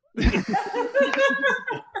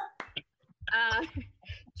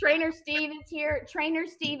 Trainer Steve is here. Trainer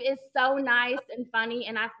Steve is so nice and funny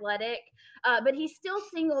and athletic, but he's still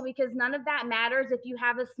single because none of that matters if you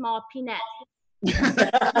have a small penis.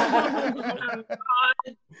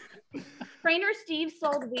 Trainer Steve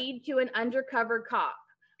sold weed to an undercover cop.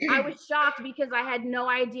 I was shocked because I had no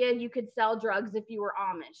idea you could sell drugs if you were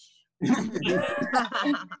Amish.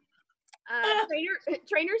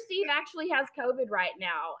 Trainer Steve actually has COVID right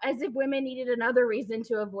now, as if women needed another reason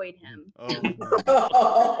to avoid him.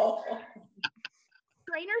 Oh.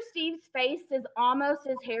 Trainer Steve's face is almost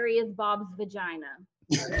as hairy as Bob's vagina.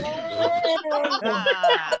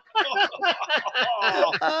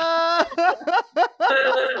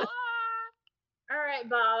 All right,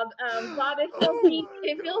 Bob. Bob, it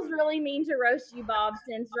feels really mean to roast you, Bob,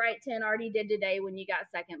 since Right 10 already did today when you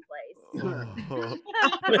got second place.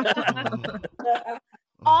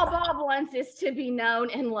 All Bob wants is to be known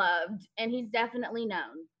and loved, and he's definitely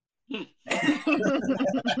known.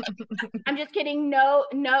 I'm just kidding. No,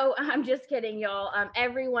 I'm just kidding, y'all.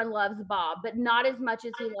 Everyone loves Bob, but not as much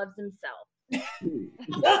as he loves himself.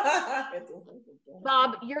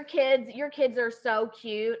 Bob, your kids are so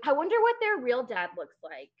cute. I wonder what their real dad looks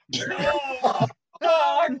like.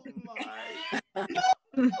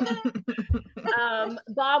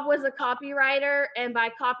 Bob was a copywriter, and by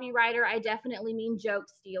copywriter, I definitely mean joke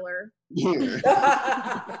stealer.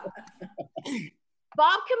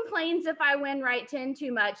 Bob complains if I win Right 10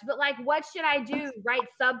 too much, but like, what should I do? Write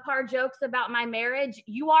subpar jokes about my marriage?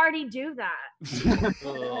 You already do that.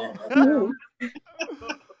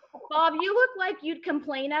 Bob, you look like you'd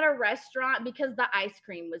complain at a restaurant because the ice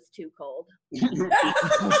cream was too cold.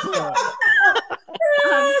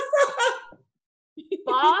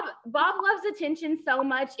 Bob loves attention so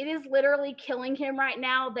much, it is literally killing him right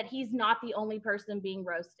now that he's not the only person being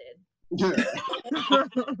roasted.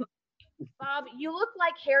 Bob, you look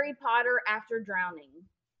like Harry Potter after drowning.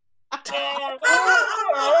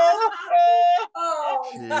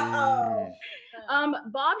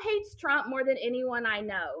 Bob hates Trump more than anyone I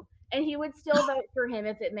know, and he would still vote for him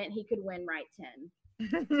if it meant he could win Right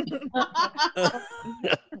 10.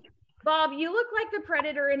 Bob, you look like the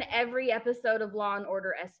Predator in every episode of Law and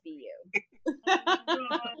Order SVU.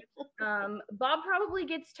 Bob probably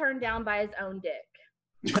gets turned down by his own dick.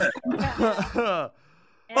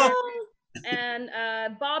 And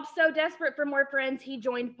Bob's so desperate for more friends, he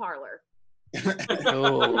joined Parlor.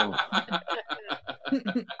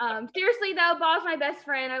 Seriously though, Bob's my best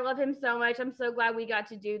friend. I love him so much. I'm so glad we got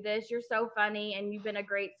to do this. You're so funny and you've been a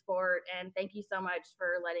great sport, and thank you so much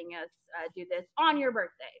for letting us do this on your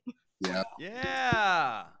birthday.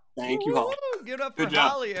 Yeah. Thank you, Holly. Give it up for Good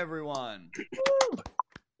job. Holly, everyone.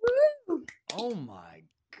 Oh my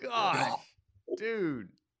gosh, dude.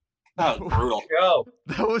 That was brutal. Go.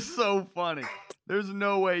 That was so funny. There's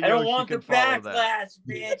no way I don't Yoshi want the could follow that. backlash,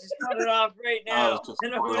 man. Just cut it off right now. was just I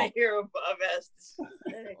don't want to brutal. hear what Bob has to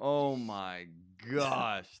say. Oh my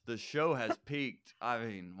gosh, the show has peaked. I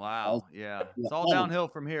mean, wow. Yeah, it's all downhill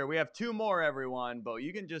from here. We have 2 more, everyone, but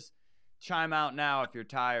you can just chime out now if you're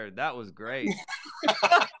tired. That was great.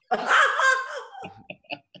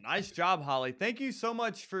 Nice job, Holly. Thank you so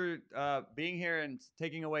much for being here and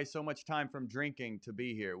taking away so much time from drinking to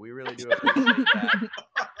be here. We really do appreciate that.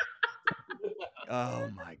 Oh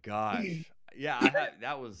my gosh. Yeah,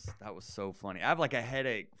 that was so funny. I have like a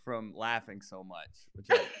headache from laughing so much, which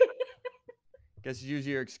I guess is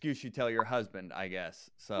usually your excuse you tell your husband, I guess.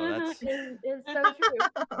 So that's it's so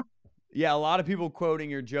true. yeah, a lot of people quoting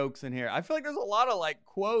your jokes in here. I feel like there's a lot of like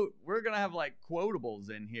we're gonna have like quotables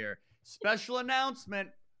in here. Special announcement.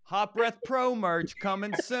 Hot Breath Pro merch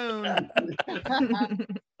coming soon.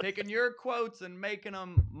 Taking your quotes and making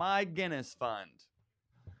them my Guinness fund.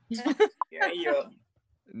 Yeah.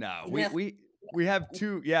 No, we have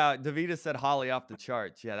two. Yeah, Davida said Holly off the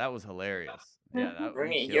charts. Yeah, that was hilarious. Yeah, that Bring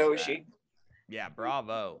we it, killed Yoshi. that. Yeah,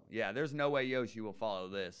 bravo. Yeah, there's no way Yoshi will follow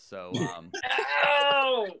this. So,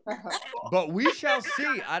 Ow! but we shall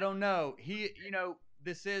see. I don't know.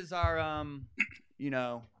 This is our I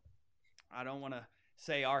don't want to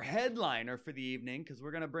say our headliner for the evening because we're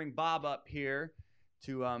gonna bring Bob up here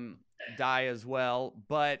to die as well.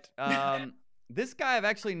 But this guy I've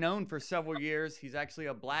actually known for several years. He's actually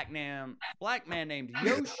a black man named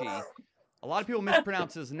Yoshi. A lot of people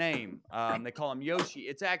mispronounce his name. They call him Yoshi.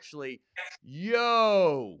 It's actually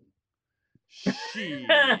Yo. She.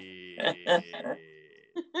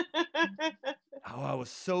 Oh, I was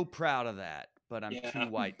so proud of that, but I'm too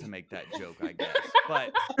white to make that joke, I guess.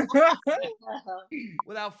 But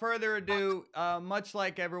without further ado, much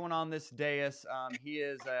like everyone on this dais, he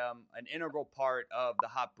is an integral part of the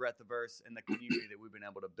Hot Breathiverse and the community that we've been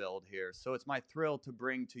able to build here. So it's my thrill to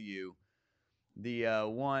bring to you the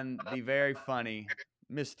very funny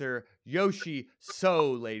Mr. Yoshi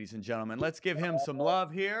So, ladies and gentlemen. Let's give him some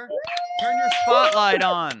love here. Turn your spotlight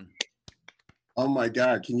on. Oh my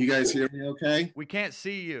God, can you guys hear me okay? We can't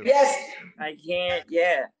see you. Yes. I can't,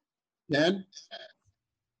 yeah. Ken?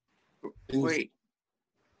 Wait.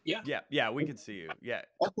 Yeah, we can see you. Yeah.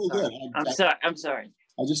 Okay, good. I'm sorry.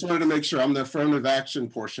 I just wanted to make sure I'm the affirmative action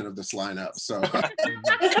portion of this lineup. So I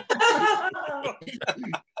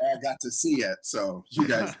got to see it. So you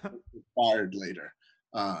guys fired later.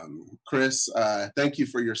 Chris, thank you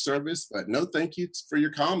for your service, but no thank you for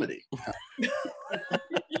your comedy.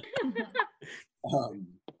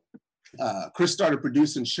 Chris started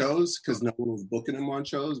producing shows because no one was booking him on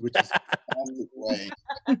shows, which is a fantastic way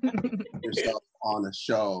to put yourself on a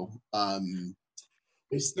show.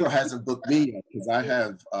 He still hasn't booked me yet because I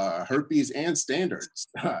have herpes and standards.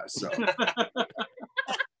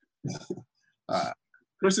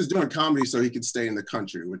 Chris is doing comedy so he can stay in the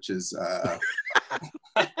country, which is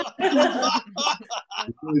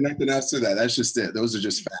really nothing else to that. That's just it. Those are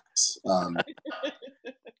just facts.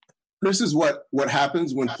 Chris is what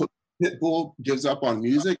happens when Pitbull gives up on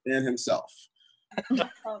music and himself.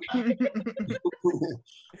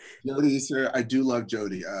 Jody's here. I do love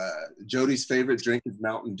Jody. Jody's favorite drink is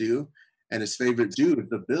Mountain Dew, and his favorite Dew is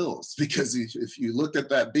the Bills, because if you look at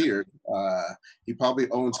that beard, he probably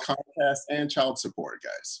owns Comcast and child support,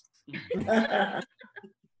 guys.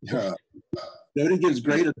 Jody gives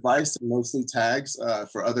great advice and mostly tags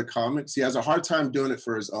for other comics. He has a hard time doing it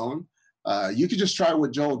for his own. You could just try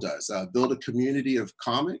what Joel does, build a community of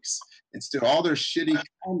comics and steal all their shitty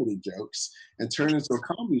comedy jokes and turn it into a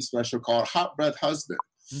comedy special called Hot Breath Husband.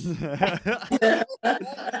 And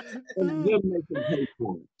then make them pay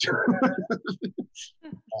for it.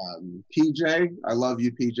 PJ, I love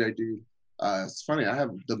you, PJ, dude. It's funny, I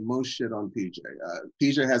have the most shit on PJ.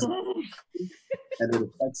 PJ has and it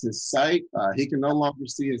affects his sight. He can no longer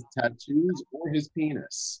see his tattoos or his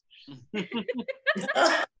penis.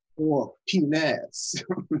 Or penis.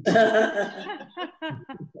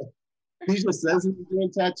 He just says he's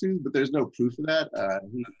doing tattoos, but there's no proof of that.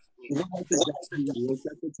 He looked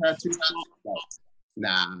at the tattoo shop.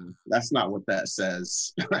 Nah, that's not what that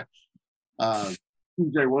says.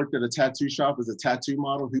 PJ worked at a tattoo shop as a tattoo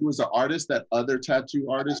model. He was an artist that other tattoo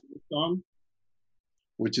artists worked on,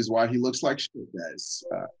 which is why he looks like shit, guys.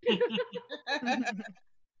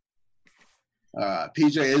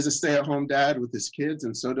 PJ is a stay-at-home dad with his kids,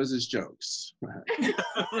 and so does his jokes.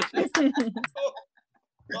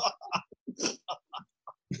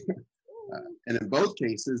 And in both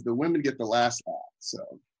cases, the women get the last laugh. So.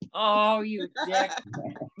 Oh, you dick!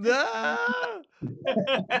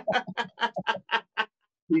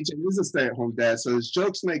 PJ is a stay-at-home dad, so his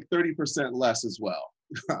jokes make 30% less as well.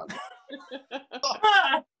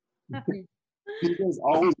 PJ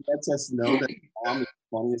always lets us know that mom is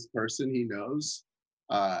the funniest person he knows.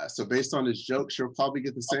 So based on his jokes, she'll probably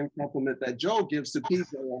get the same compliment that Joel gives to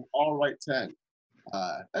PJ on All Right 10.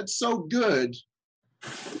 That's so good.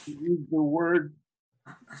 You use the word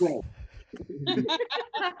good.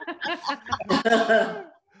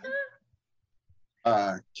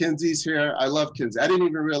 Kinsey's here. I love Kinsey. I didn't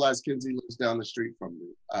even realize Kinsey lives down the street from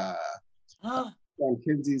me. On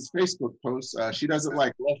Kinsey's Facebook post, she doesn't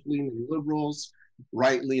like left-leaning liberals,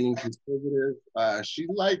 right-leaning conservative. She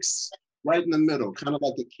likes right in the middle, kind of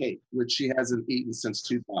like a cake, which she hasn't eaten since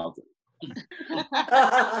 2000.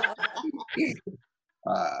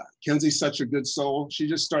 Kinsey's such a good soul. She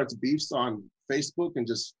just starts beefs on Facebook and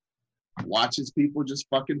just watches people just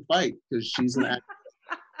fucking fight because she's an actor.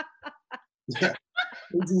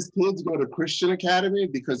 Kinsey's kids go to Christian Academy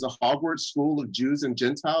because the Hogwarts School of Jews and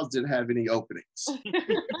Gentiles didn't have any openings.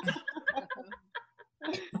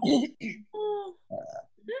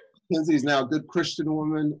 Kinsey's now a good Christian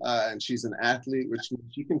woman, and she's an athlete, which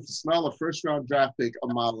means you can smell a first-round draft pick a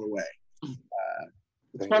mile away.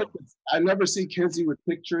 It's funny, I never see Kinsey with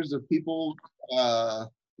pictures of people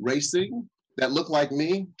racing that look like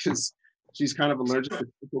me because she's kind of allergic to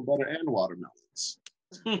peanut butter and watermelons.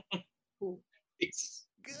 I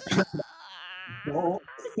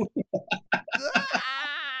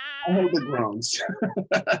heard the groans.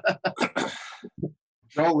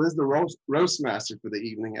 Joel is the roast master for the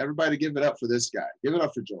evening. Everybody give it up for this guy. Give it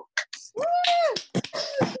up for Joel.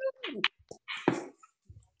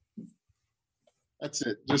 That's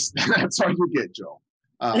it. Just that's all you get, Joel.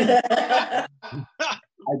 I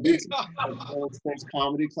did Joel's first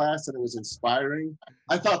comedy class and it was inspiring.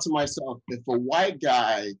 I thought to myself, if a white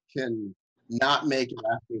guy can not make it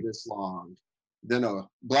after this long, then a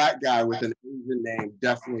black guy with an Asian name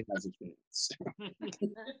definitely has a chance.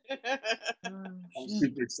 I'm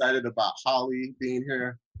super excited about Holly being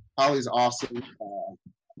here. Holly's awesome.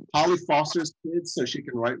 Holly fosters kids so she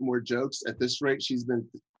can write more jokes. At this rate, she's been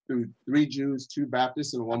through 3 Jews, 2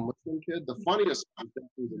 Baptists, and 1 Muslim kid. The funniest one is the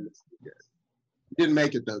Muslim kid. He didn't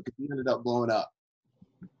make it though, because he ended up blowing up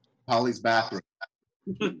Holly's bathroom.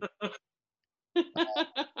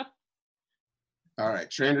 All right,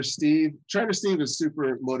 Trainer Steve. Trainer Steve is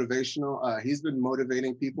super motivational. He's been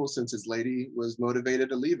motivating people since his lady was motivated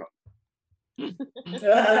to leave him.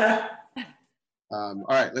 All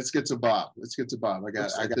right, let's get to Bob. I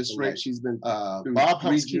got this right. She's been Bob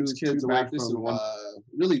helps keep kids away from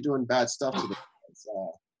really doing bad stuff to them,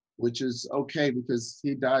 which is okay because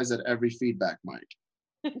he dies at every feedback mic.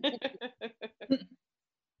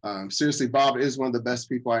 Seriously, Bob is one of the best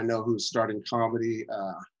people I know who's starting comedy.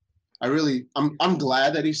 I'm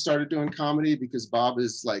glad that he started doing comedy because Bob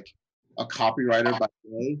is like a copywriter by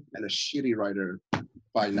day and a shitty writer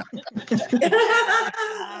by night.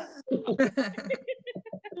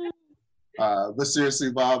 But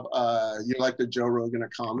seriously, Bob, you're like the Joe Rogan of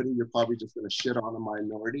comedy. You're probably just going to shit on a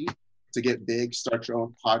minority to get big, start your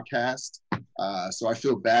own podcast. So I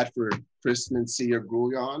feel bad for Kristen Sia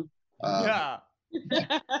Goulion. Yeah.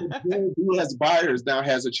 Who has buyers now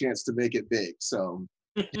has a chance to make it big. So.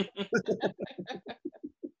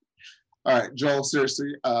 All right, Joel,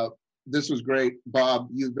 seriously, this was great. Bob,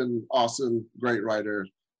 you've been awesome, great writer.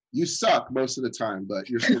 You suck most of the time, but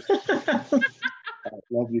you're still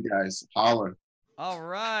love you guys. Holler. All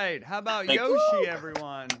right. How about Yoshi,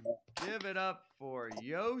 everyone? Give it up for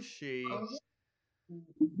Yoshi.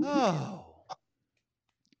 Oh.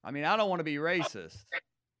 I mean, I don't want to be racist,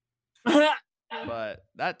 but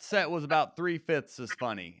that set was about 3/5 as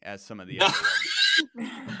funny as some of the other ones.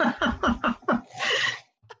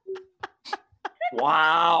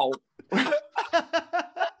 Wow.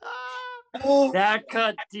 That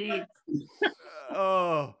cut deep.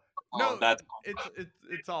 Oh. No,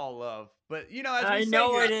 it's all love. But you know, as I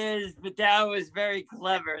know it is, but that was very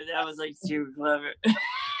clever. That was like too clever.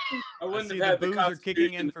 I wouldn't have had the booze are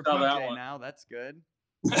kicking in for PJ now. That's good.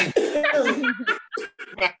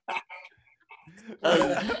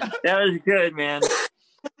 That was good, man.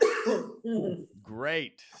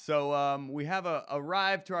 Great. So we have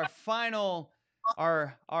arrived to our final,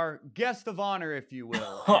 our guest of honor, if you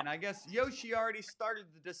will. And I guess Yoshi already started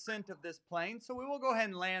the descent of this plane, so we will go ahead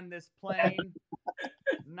and land this plane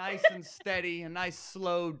nice and steady, a nice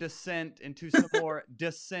slow descent into some more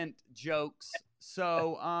descent jokes.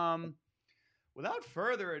 So without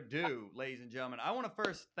further ado, ladies and gentlemen, I want to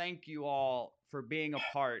first thank you all for being a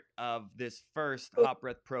part of this first Hot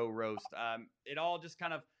Breath Pro roast. It all just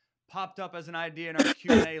kind of popped up as an idea in our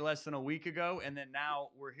Q&A less than a week ago, and then now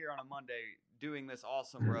we're here on a Monday doing this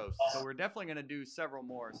awesome roast. So we're definitely going to do several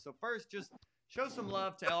more. So first, just show some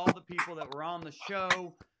love to all the people that were on the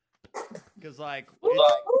show, because like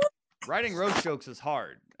writing roast jokes is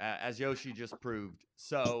hard, as Yoshi just proved.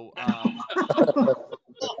 So,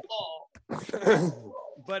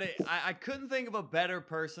 but I couldn't think of a better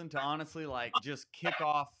person to honestly like just kick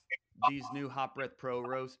off these new Hot Breath Pro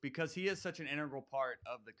roasts, because he is such an integral part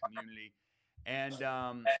of the community.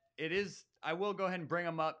 And it is, I will go ahead and bring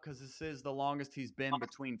him up because this is the longest he's been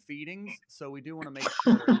between feedings. So we do want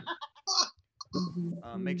to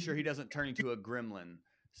make sure he doesn't turn into a gremlin.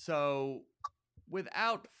 So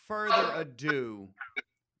without further ado,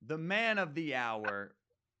 the man of the hour,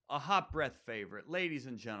 a hot breath favorite, ladies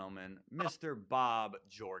and gentlemen, Mr. Bob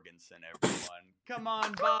Jorgensen, everyone. Come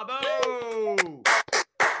on, Bobo!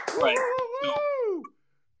 Right.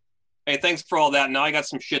 Hey, thanks for all that. Now I got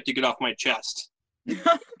some shit to get off my chest.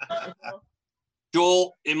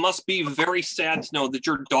 Joel, it must be very sad to know that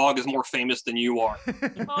your dog is more famous than you are.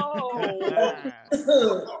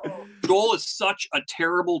 Joel is such a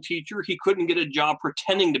terrible teacher, he couldn't get a job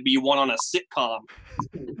pretending to be one on a sitcom.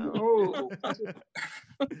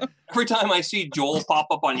 Every time I see Joel pop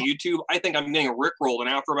up on YouTube, I think I'm getting rickrolled, and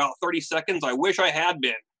after about 30 seconds, I wish I had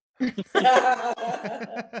been.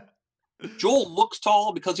 Joel looks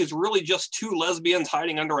tall because he's really just two lesbians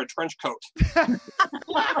hiding under a trench coat.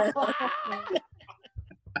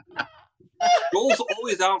 Joel's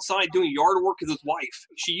always outside doing yard work with his wife.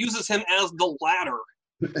 She uses him as the ladder.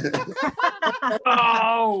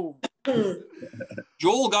 Oh!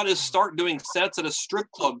 Joel got his start doing sets at a strip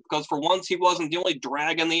club because for once he wasn't the only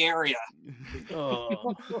drag in the area.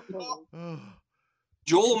 Oh.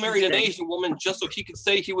 Joel married an Asian woman just so he could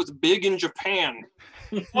say he was big in Japan.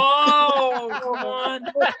 Oh, come on.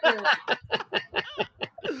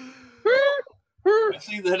 I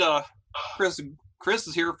see that Chris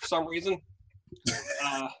is here for some reason.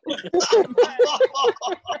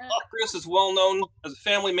 Chris is well known as a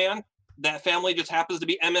family man. That family just happens to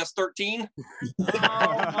be MS-13.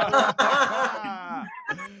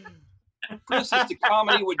 Chris is to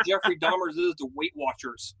comedy what Jeffrey Dahmer's is to Weight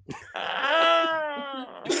Watchers.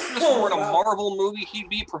 If Chris were in a Marvel movie, he'd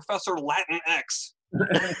be Professor Latin X.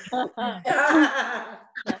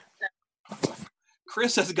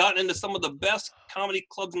 Chris has gotten into some of the best comedy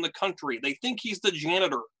clubs in the country. They think he's the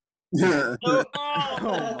janitor. Oh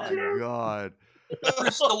my God.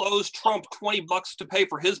 Chris still owes Trump $20 to pay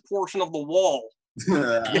for his portion of the wall.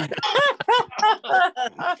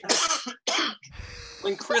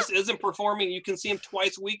 When Chris isn't performing, you can see him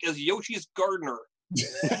twice a week as Yoshi's gardener.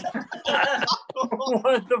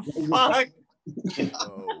 What the fuck?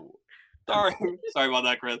 Oh. Sorry about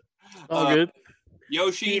that, Chris. All good.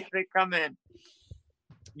 Yoshi, come in.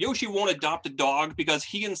 Yoshi won't adopt a dog because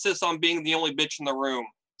he insists on being the only bitch in the room.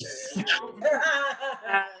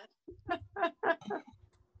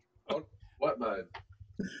 What, bud?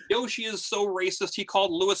 Yoshi is so racist, he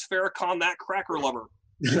called Louis Farrakhan that cracker lover.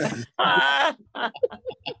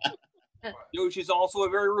 Yoshi's also a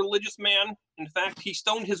very religious man. In fact, he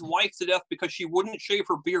stoned his wife to death because she wouldn't shave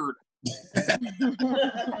her beard.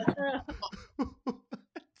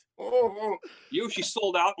 Yoshi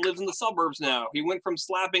sold out and lives in the suburbs now. He went from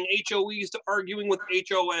slapping HOEs to arguing with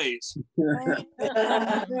HOAs.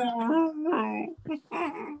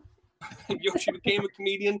 Yoshi became a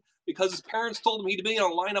comedian because his parents told him he'd be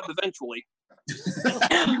on a lineup eventually.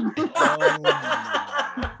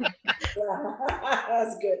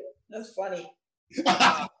 That's good. That's funny.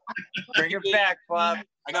 Bring her back, Bob.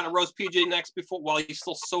 I got to roast PJ next while he's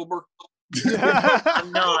still sober.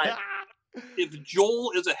 I'm not. If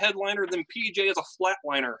Joel is a headliner, then PJ is a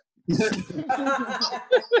flatliner.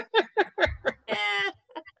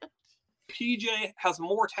 PJ has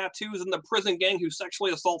more tattoos than the prison gang who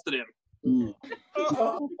sexually assaulted him.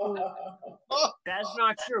 That's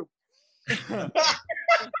not true.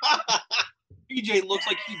 PJ looks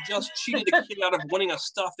like he just cheated a kid out of winning a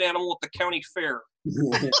stuffed animal at the county fair.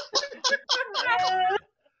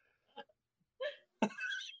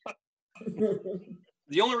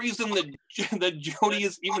 The only reason that Jody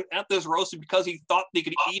is even at this roast is because he thought they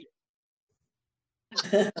could eat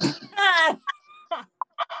it.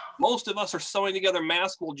 Most of us are sewing together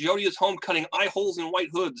masks while Jody is home cutting eye holes in white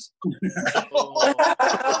hoods.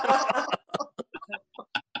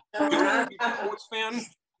 Jody is a sports fan.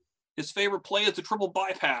 His favorite play is the triple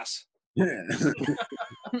bypass. In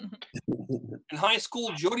high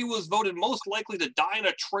school, Jody was voted most likely to die in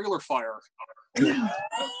a trailer fire.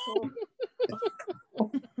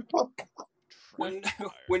 When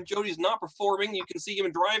Jody's not performing, you can see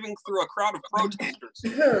him driving through a crowd of protesters.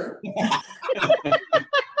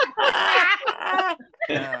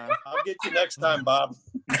 I'll get you next time, Bob.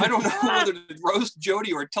 I don't know whether to roast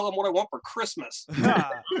Jody or tell him what I want for Christmas.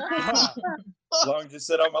 As long as you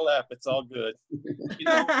sit on my lap, it's all good. You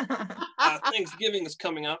know, Thanksgiving is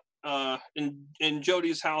coming up. In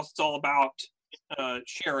Jody's house, it's all about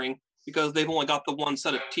sharing because they've only got the one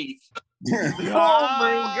set of teeth. Oh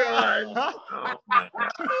my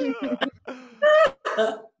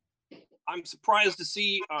God. I'm surprised to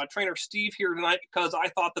see Trainer Steve here tonight because I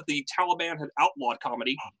thought that the Taliban had outlawed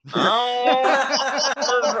comedy.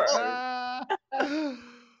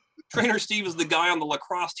 Trainer Steve is the guy on the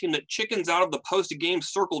lacrosse team that chickens out of the post-game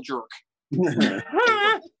circle jerk.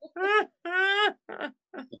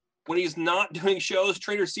 When he's not doing shows,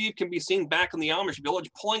 Trainer Steve can be seen back in the Amish village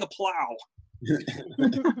pulling a plow.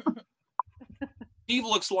 Steve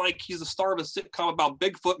looks like he's the star of a sitcom about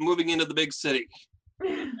Bigfoot moving into the big city.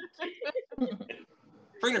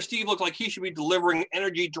 Trainer Steve looks like he should be delivering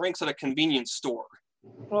energy drinks at a convenience store.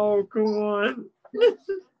 Oh, come on.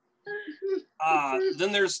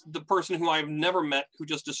 Then there's the person who I've never met who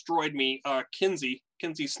just destroyed me, Kinsey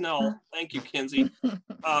Snell. Thank you, Kinsey.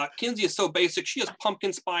 Kinsey is so basic, she has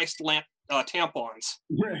pumpkin spiced tampons.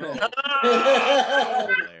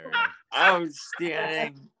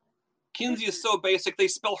 Outstanding. Kinsey is so basic, they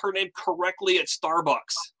spell her name correctly at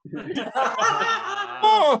Starbucks.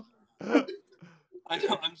 I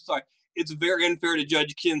know, I'm sorry. It's very unfair to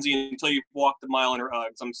judge Kinsey until you've walked a mile in her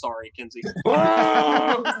Uggs. I'm sorry, Kinsey.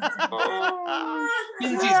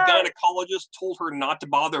 Kinsey's gynecologist told her not to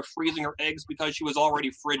bother freezing her eggs because she was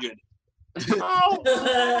already frigid.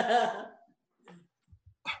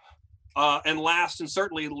 And last and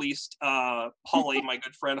certainly least, Holly, my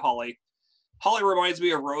good friend Holly. Holly reminds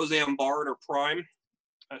me of Roseanne Barr in her prime.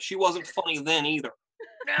 She wasn't funny then either.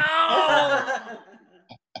 No!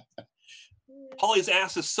 Holly's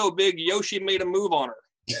ass is so big, Yoshi made a move on her.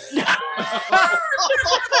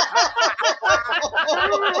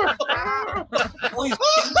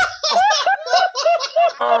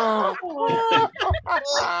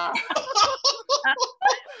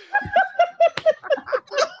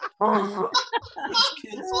 These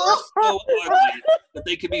kids are so ugly that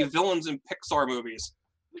they could be villains in Pixar movies.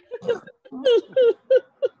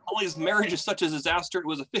 Holly's marriage is such a disaster, it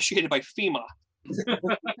was officiated by FEMA.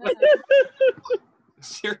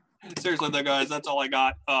 Seriously though, guys, that's all I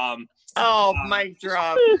got. Mic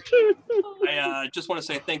drop. I just want to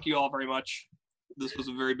say thank you all very much. This was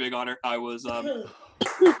a very big honor. I was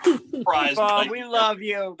surprised. Bob, we love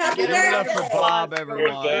you. Give it up for Bob,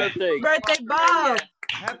 everyone. Birthday, Bob.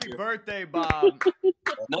 Happy birthday, Bob.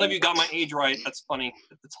 None of you got my age right. That's funny.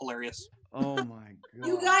 It's hilarious. Oh my god.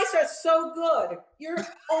 You guys are so good. You're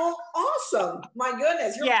all awesome. My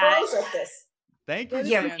goodness, you're pros at this. Thank you.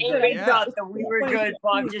 Yeah, we thought that we were good.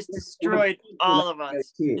 Bob just destroyed all of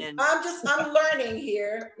us. And I'm learning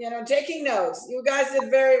here, taking notes. You guys did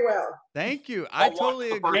very well. Thank you. I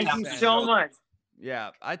totally agree. Thank you so much. Yeah,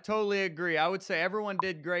 I totally agree. I would say everyone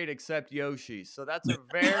did great except Yoshi. So that's a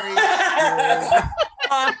very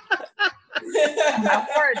I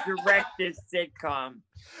want to direct this sitcom.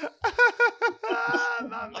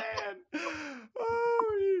 My man.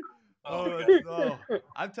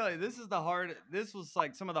 I'm telling you, this was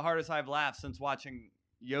like some of the hardest I've laughed since watching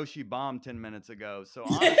Yoshi bomb 10 minutes ago. So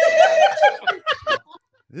honestly,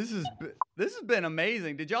 this has been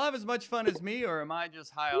amazing. Did y'all have as much fun as me, or am I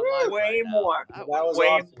just high on life? Way more. That was way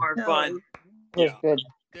awesome. more fun. It's good.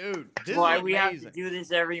 Dude, this That's why is we have amazing. to do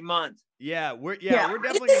this every month. Yeah, we're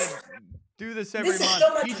definitely gonna do this every This is month.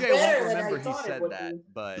 so much PJ better won't than I remember he thought it said would that, be.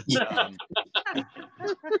 but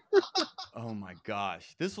oh my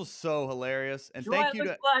gosh, this was so hilarious. And Do thank I you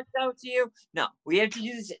look to blacked out to you? No, we have to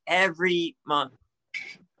do this every month.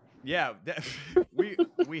 yeah,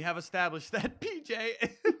 we have established that,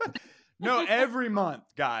 PJ. No, every month,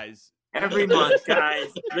 guys. Every month, guys.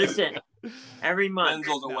 Listen, every month.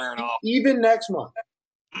 Pencils are wearing off. Even next month.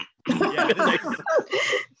 Yeah,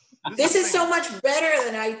 This is so much better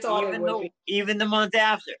than I thought it would be. Even the month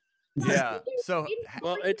after. Yeah. So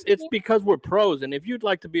Well, it's because we're pros, and if you'd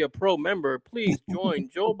like to be a pro member, please join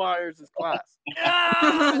Joel Byers' class.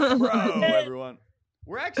 bro, everyone.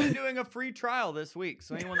 We're actually doing a free trial this week,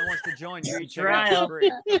 so anyone that wants to join, you can check it out Trial. for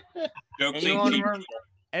free. Jokes ain't cheap.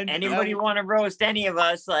 Anybody want to roast any of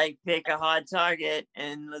us? Like, pick a hot target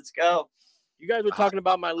and let's go. You guys were talking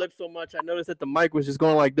about my lips so much, I noticed that the mic was just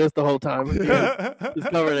going like this the whole time.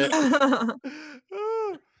 Just covering it.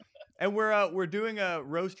 And we're doing a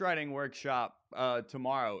roast writing workshop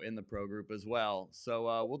tomorrow in the pro group as well.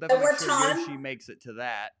 So we'll definitely make sure Yoshi makes it to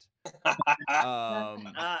that.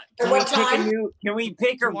 Can we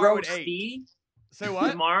pick a Tomorrow at 8. roastie? Say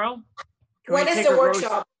what? Tomorrow? Can When we is pick the a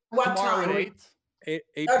workshop? What Tomorrow time? at 8.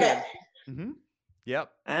 8 Okay. p.m. Mm-hmm.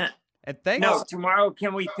 Yep. Uh, And thanks. no, tomorrow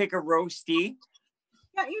can we pick a roastie?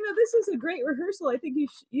 Yeah, this is a great rehearsal. I think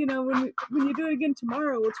when you do it again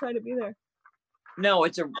tomorrow, we'll try to be there. No,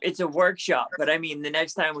 it's a workshop. But I mean, the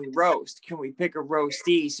next time we roast, can we pick a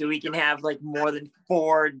roastee so we can have like more than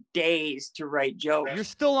 4 days to write jokes? You're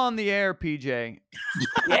still on the air, PJ.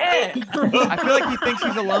 Yeah. I feel like he thinks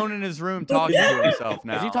he's alone in his room talking to himself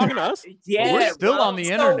now. Is he talking to us? Yeah, We're still well, on the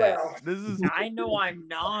internet. This is. I know I'm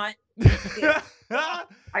not.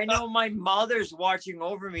 I know my mother's watching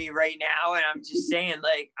over me right now, and I'm just saying,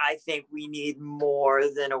 like, I think we need more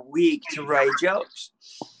than a week to write jokes.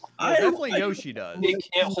 Yeah, definitely Yoshi does. He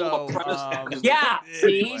can't hold a premise. Yeah,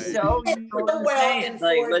 see, anyway. so you know what I'm well saying? in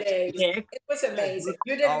Like, 4 let's days. pick. It was amazing.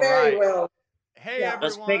 You did All very right. well. Hey, Yeah.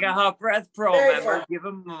 Let's everyone. pick a Hot Breath Pro Very member, fun. give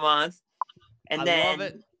him a month, and I then love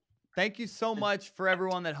it. Thank you so much for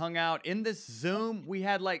everyone that hung out in this Zoom. We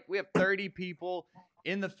have 30 people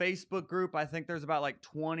in the Facebook group. I think there's about like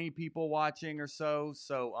 20 people watching or so.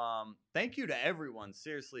 So thank you to everyone,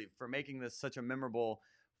 seriously, for making this such a memorable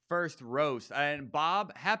first roast. And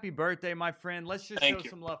Bob, happy birthday, my friend. Let's just Thank show you.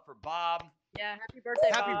 some love for Bob. Yeah, happy birthday,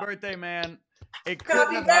 Happy Bob. birthday, man. It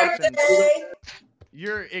couldn't Happy have happened. birthday.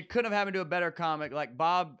 It couldn't have happened to a better comic. Like,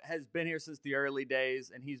 Bob has been here since the early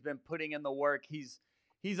days, and he's been putting in the work. He's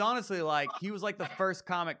honestly like, he was like the first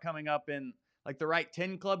comic coming up in like the Right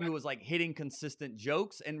 10 Club who was like hitting consistent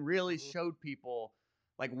jokes and really showed people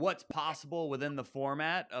like what's possible within the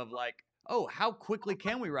format of like, oh, how quickly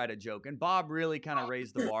can we write a joke? And Bob really kind of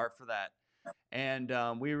raised the bar for that. And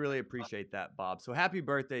we really appreciate that, Bob. So happy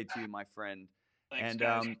birthday to you, my friend. Thanks, And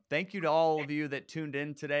guys. thank you to all of you that tuned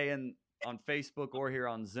in today and on Facebook or here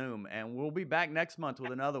on Zoom. And we'll be back next month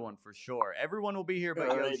with another one for sure. Everyone will be here but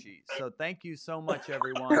Yoshi. So thank you so much,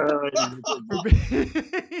 everyone, for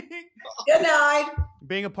Good night.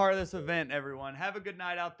 being a part of this event, everyone. Have a good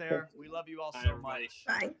night out there. We love you all so much.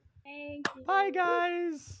 Bye. Thank you. Bye,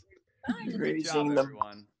 guys. Great Good job, seeing them.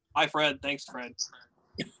 everyone. Hi, Fred. Thanks, Fred.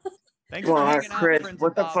 Thanks for Well, hanging out, Chris, friends, what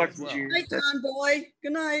and the Bob fuck as did well. you? Night time, boy.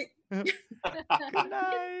 Good night. Good I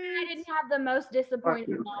night. didn't have the most disappointed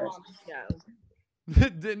you, mom Chris. on the show.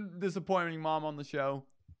 Didn't disappointing mom on the show.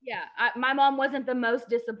 Yeah, my mom wasn't the most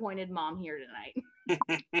disappointed mom here tonight.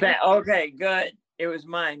 Okay, good. It was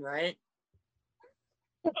mine, right?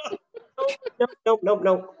 Nope.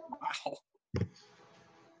 Wow.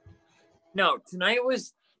 No, tonight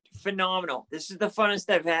was phenomenal. This is the funnest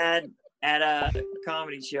I've had at a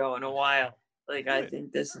comedy show in a while. Like, I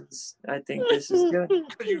think this is good.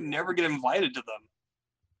 Because you never get invited to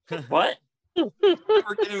them. What? You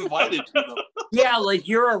never get invited to them. Yeah, like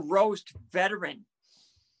you're a roast veteran.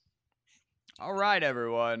 All right,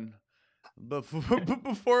 everyone.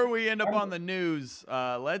 Before we end up on the news,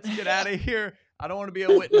 let's get out of here. I don't want to be a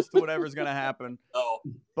witness to whatever's going to happen. Oh.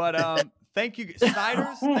 But thank you,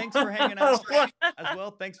 Snyders. Thanks for hanging out as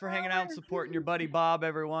well. Thanks for hanging out and supporting your buddy Bob,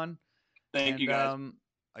 everyone. Thank you, guys.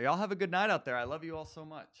 Y'all have a good night out there. I love you all so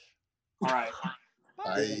much. All right.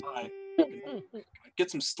 Bye. Bye. Get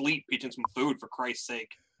some sleep, eating some food, for Christ's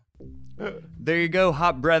sake. There you go,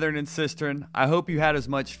 hot brethren and sistren. I hope you had as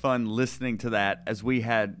much fun listening to that as we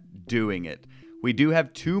had doing it. We do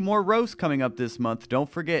have 2 more roasts coming up this month. Don't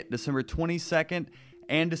forget, December 22nd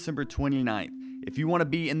and December 29th. If you want to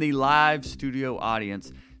be in the live studio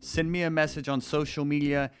audience, send me a message on social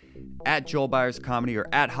media at Joel Byers Comedy or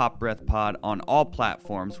at Hot Breath Pod on all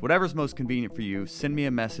platforms. Whatever's most convenient for you, send me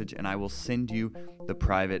a message and I will send you the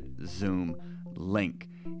private Zoom link.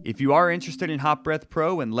 If you are interested in Hot Breath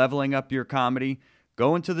Pro and leveling up your comedy,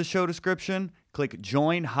 go into the show description, click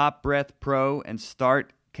Join Hot Breath Pro, and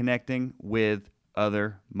start connecting with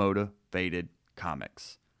other motivated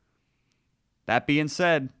comics. That being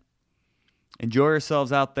said, enjoy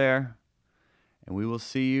yourselves out there, and we will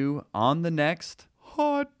see you on the next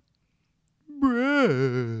Hot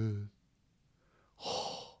Breath.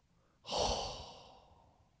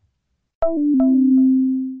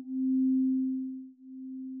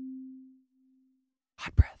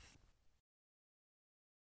 Hot Breath.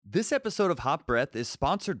 This episode of Hot Breath is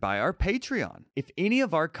sponsored by our Patreon. If any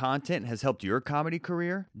of our content has helped your comedy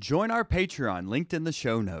career, join our Patreon linked in the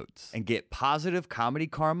show notes and get positive comedy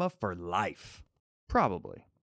karma for life. Probably.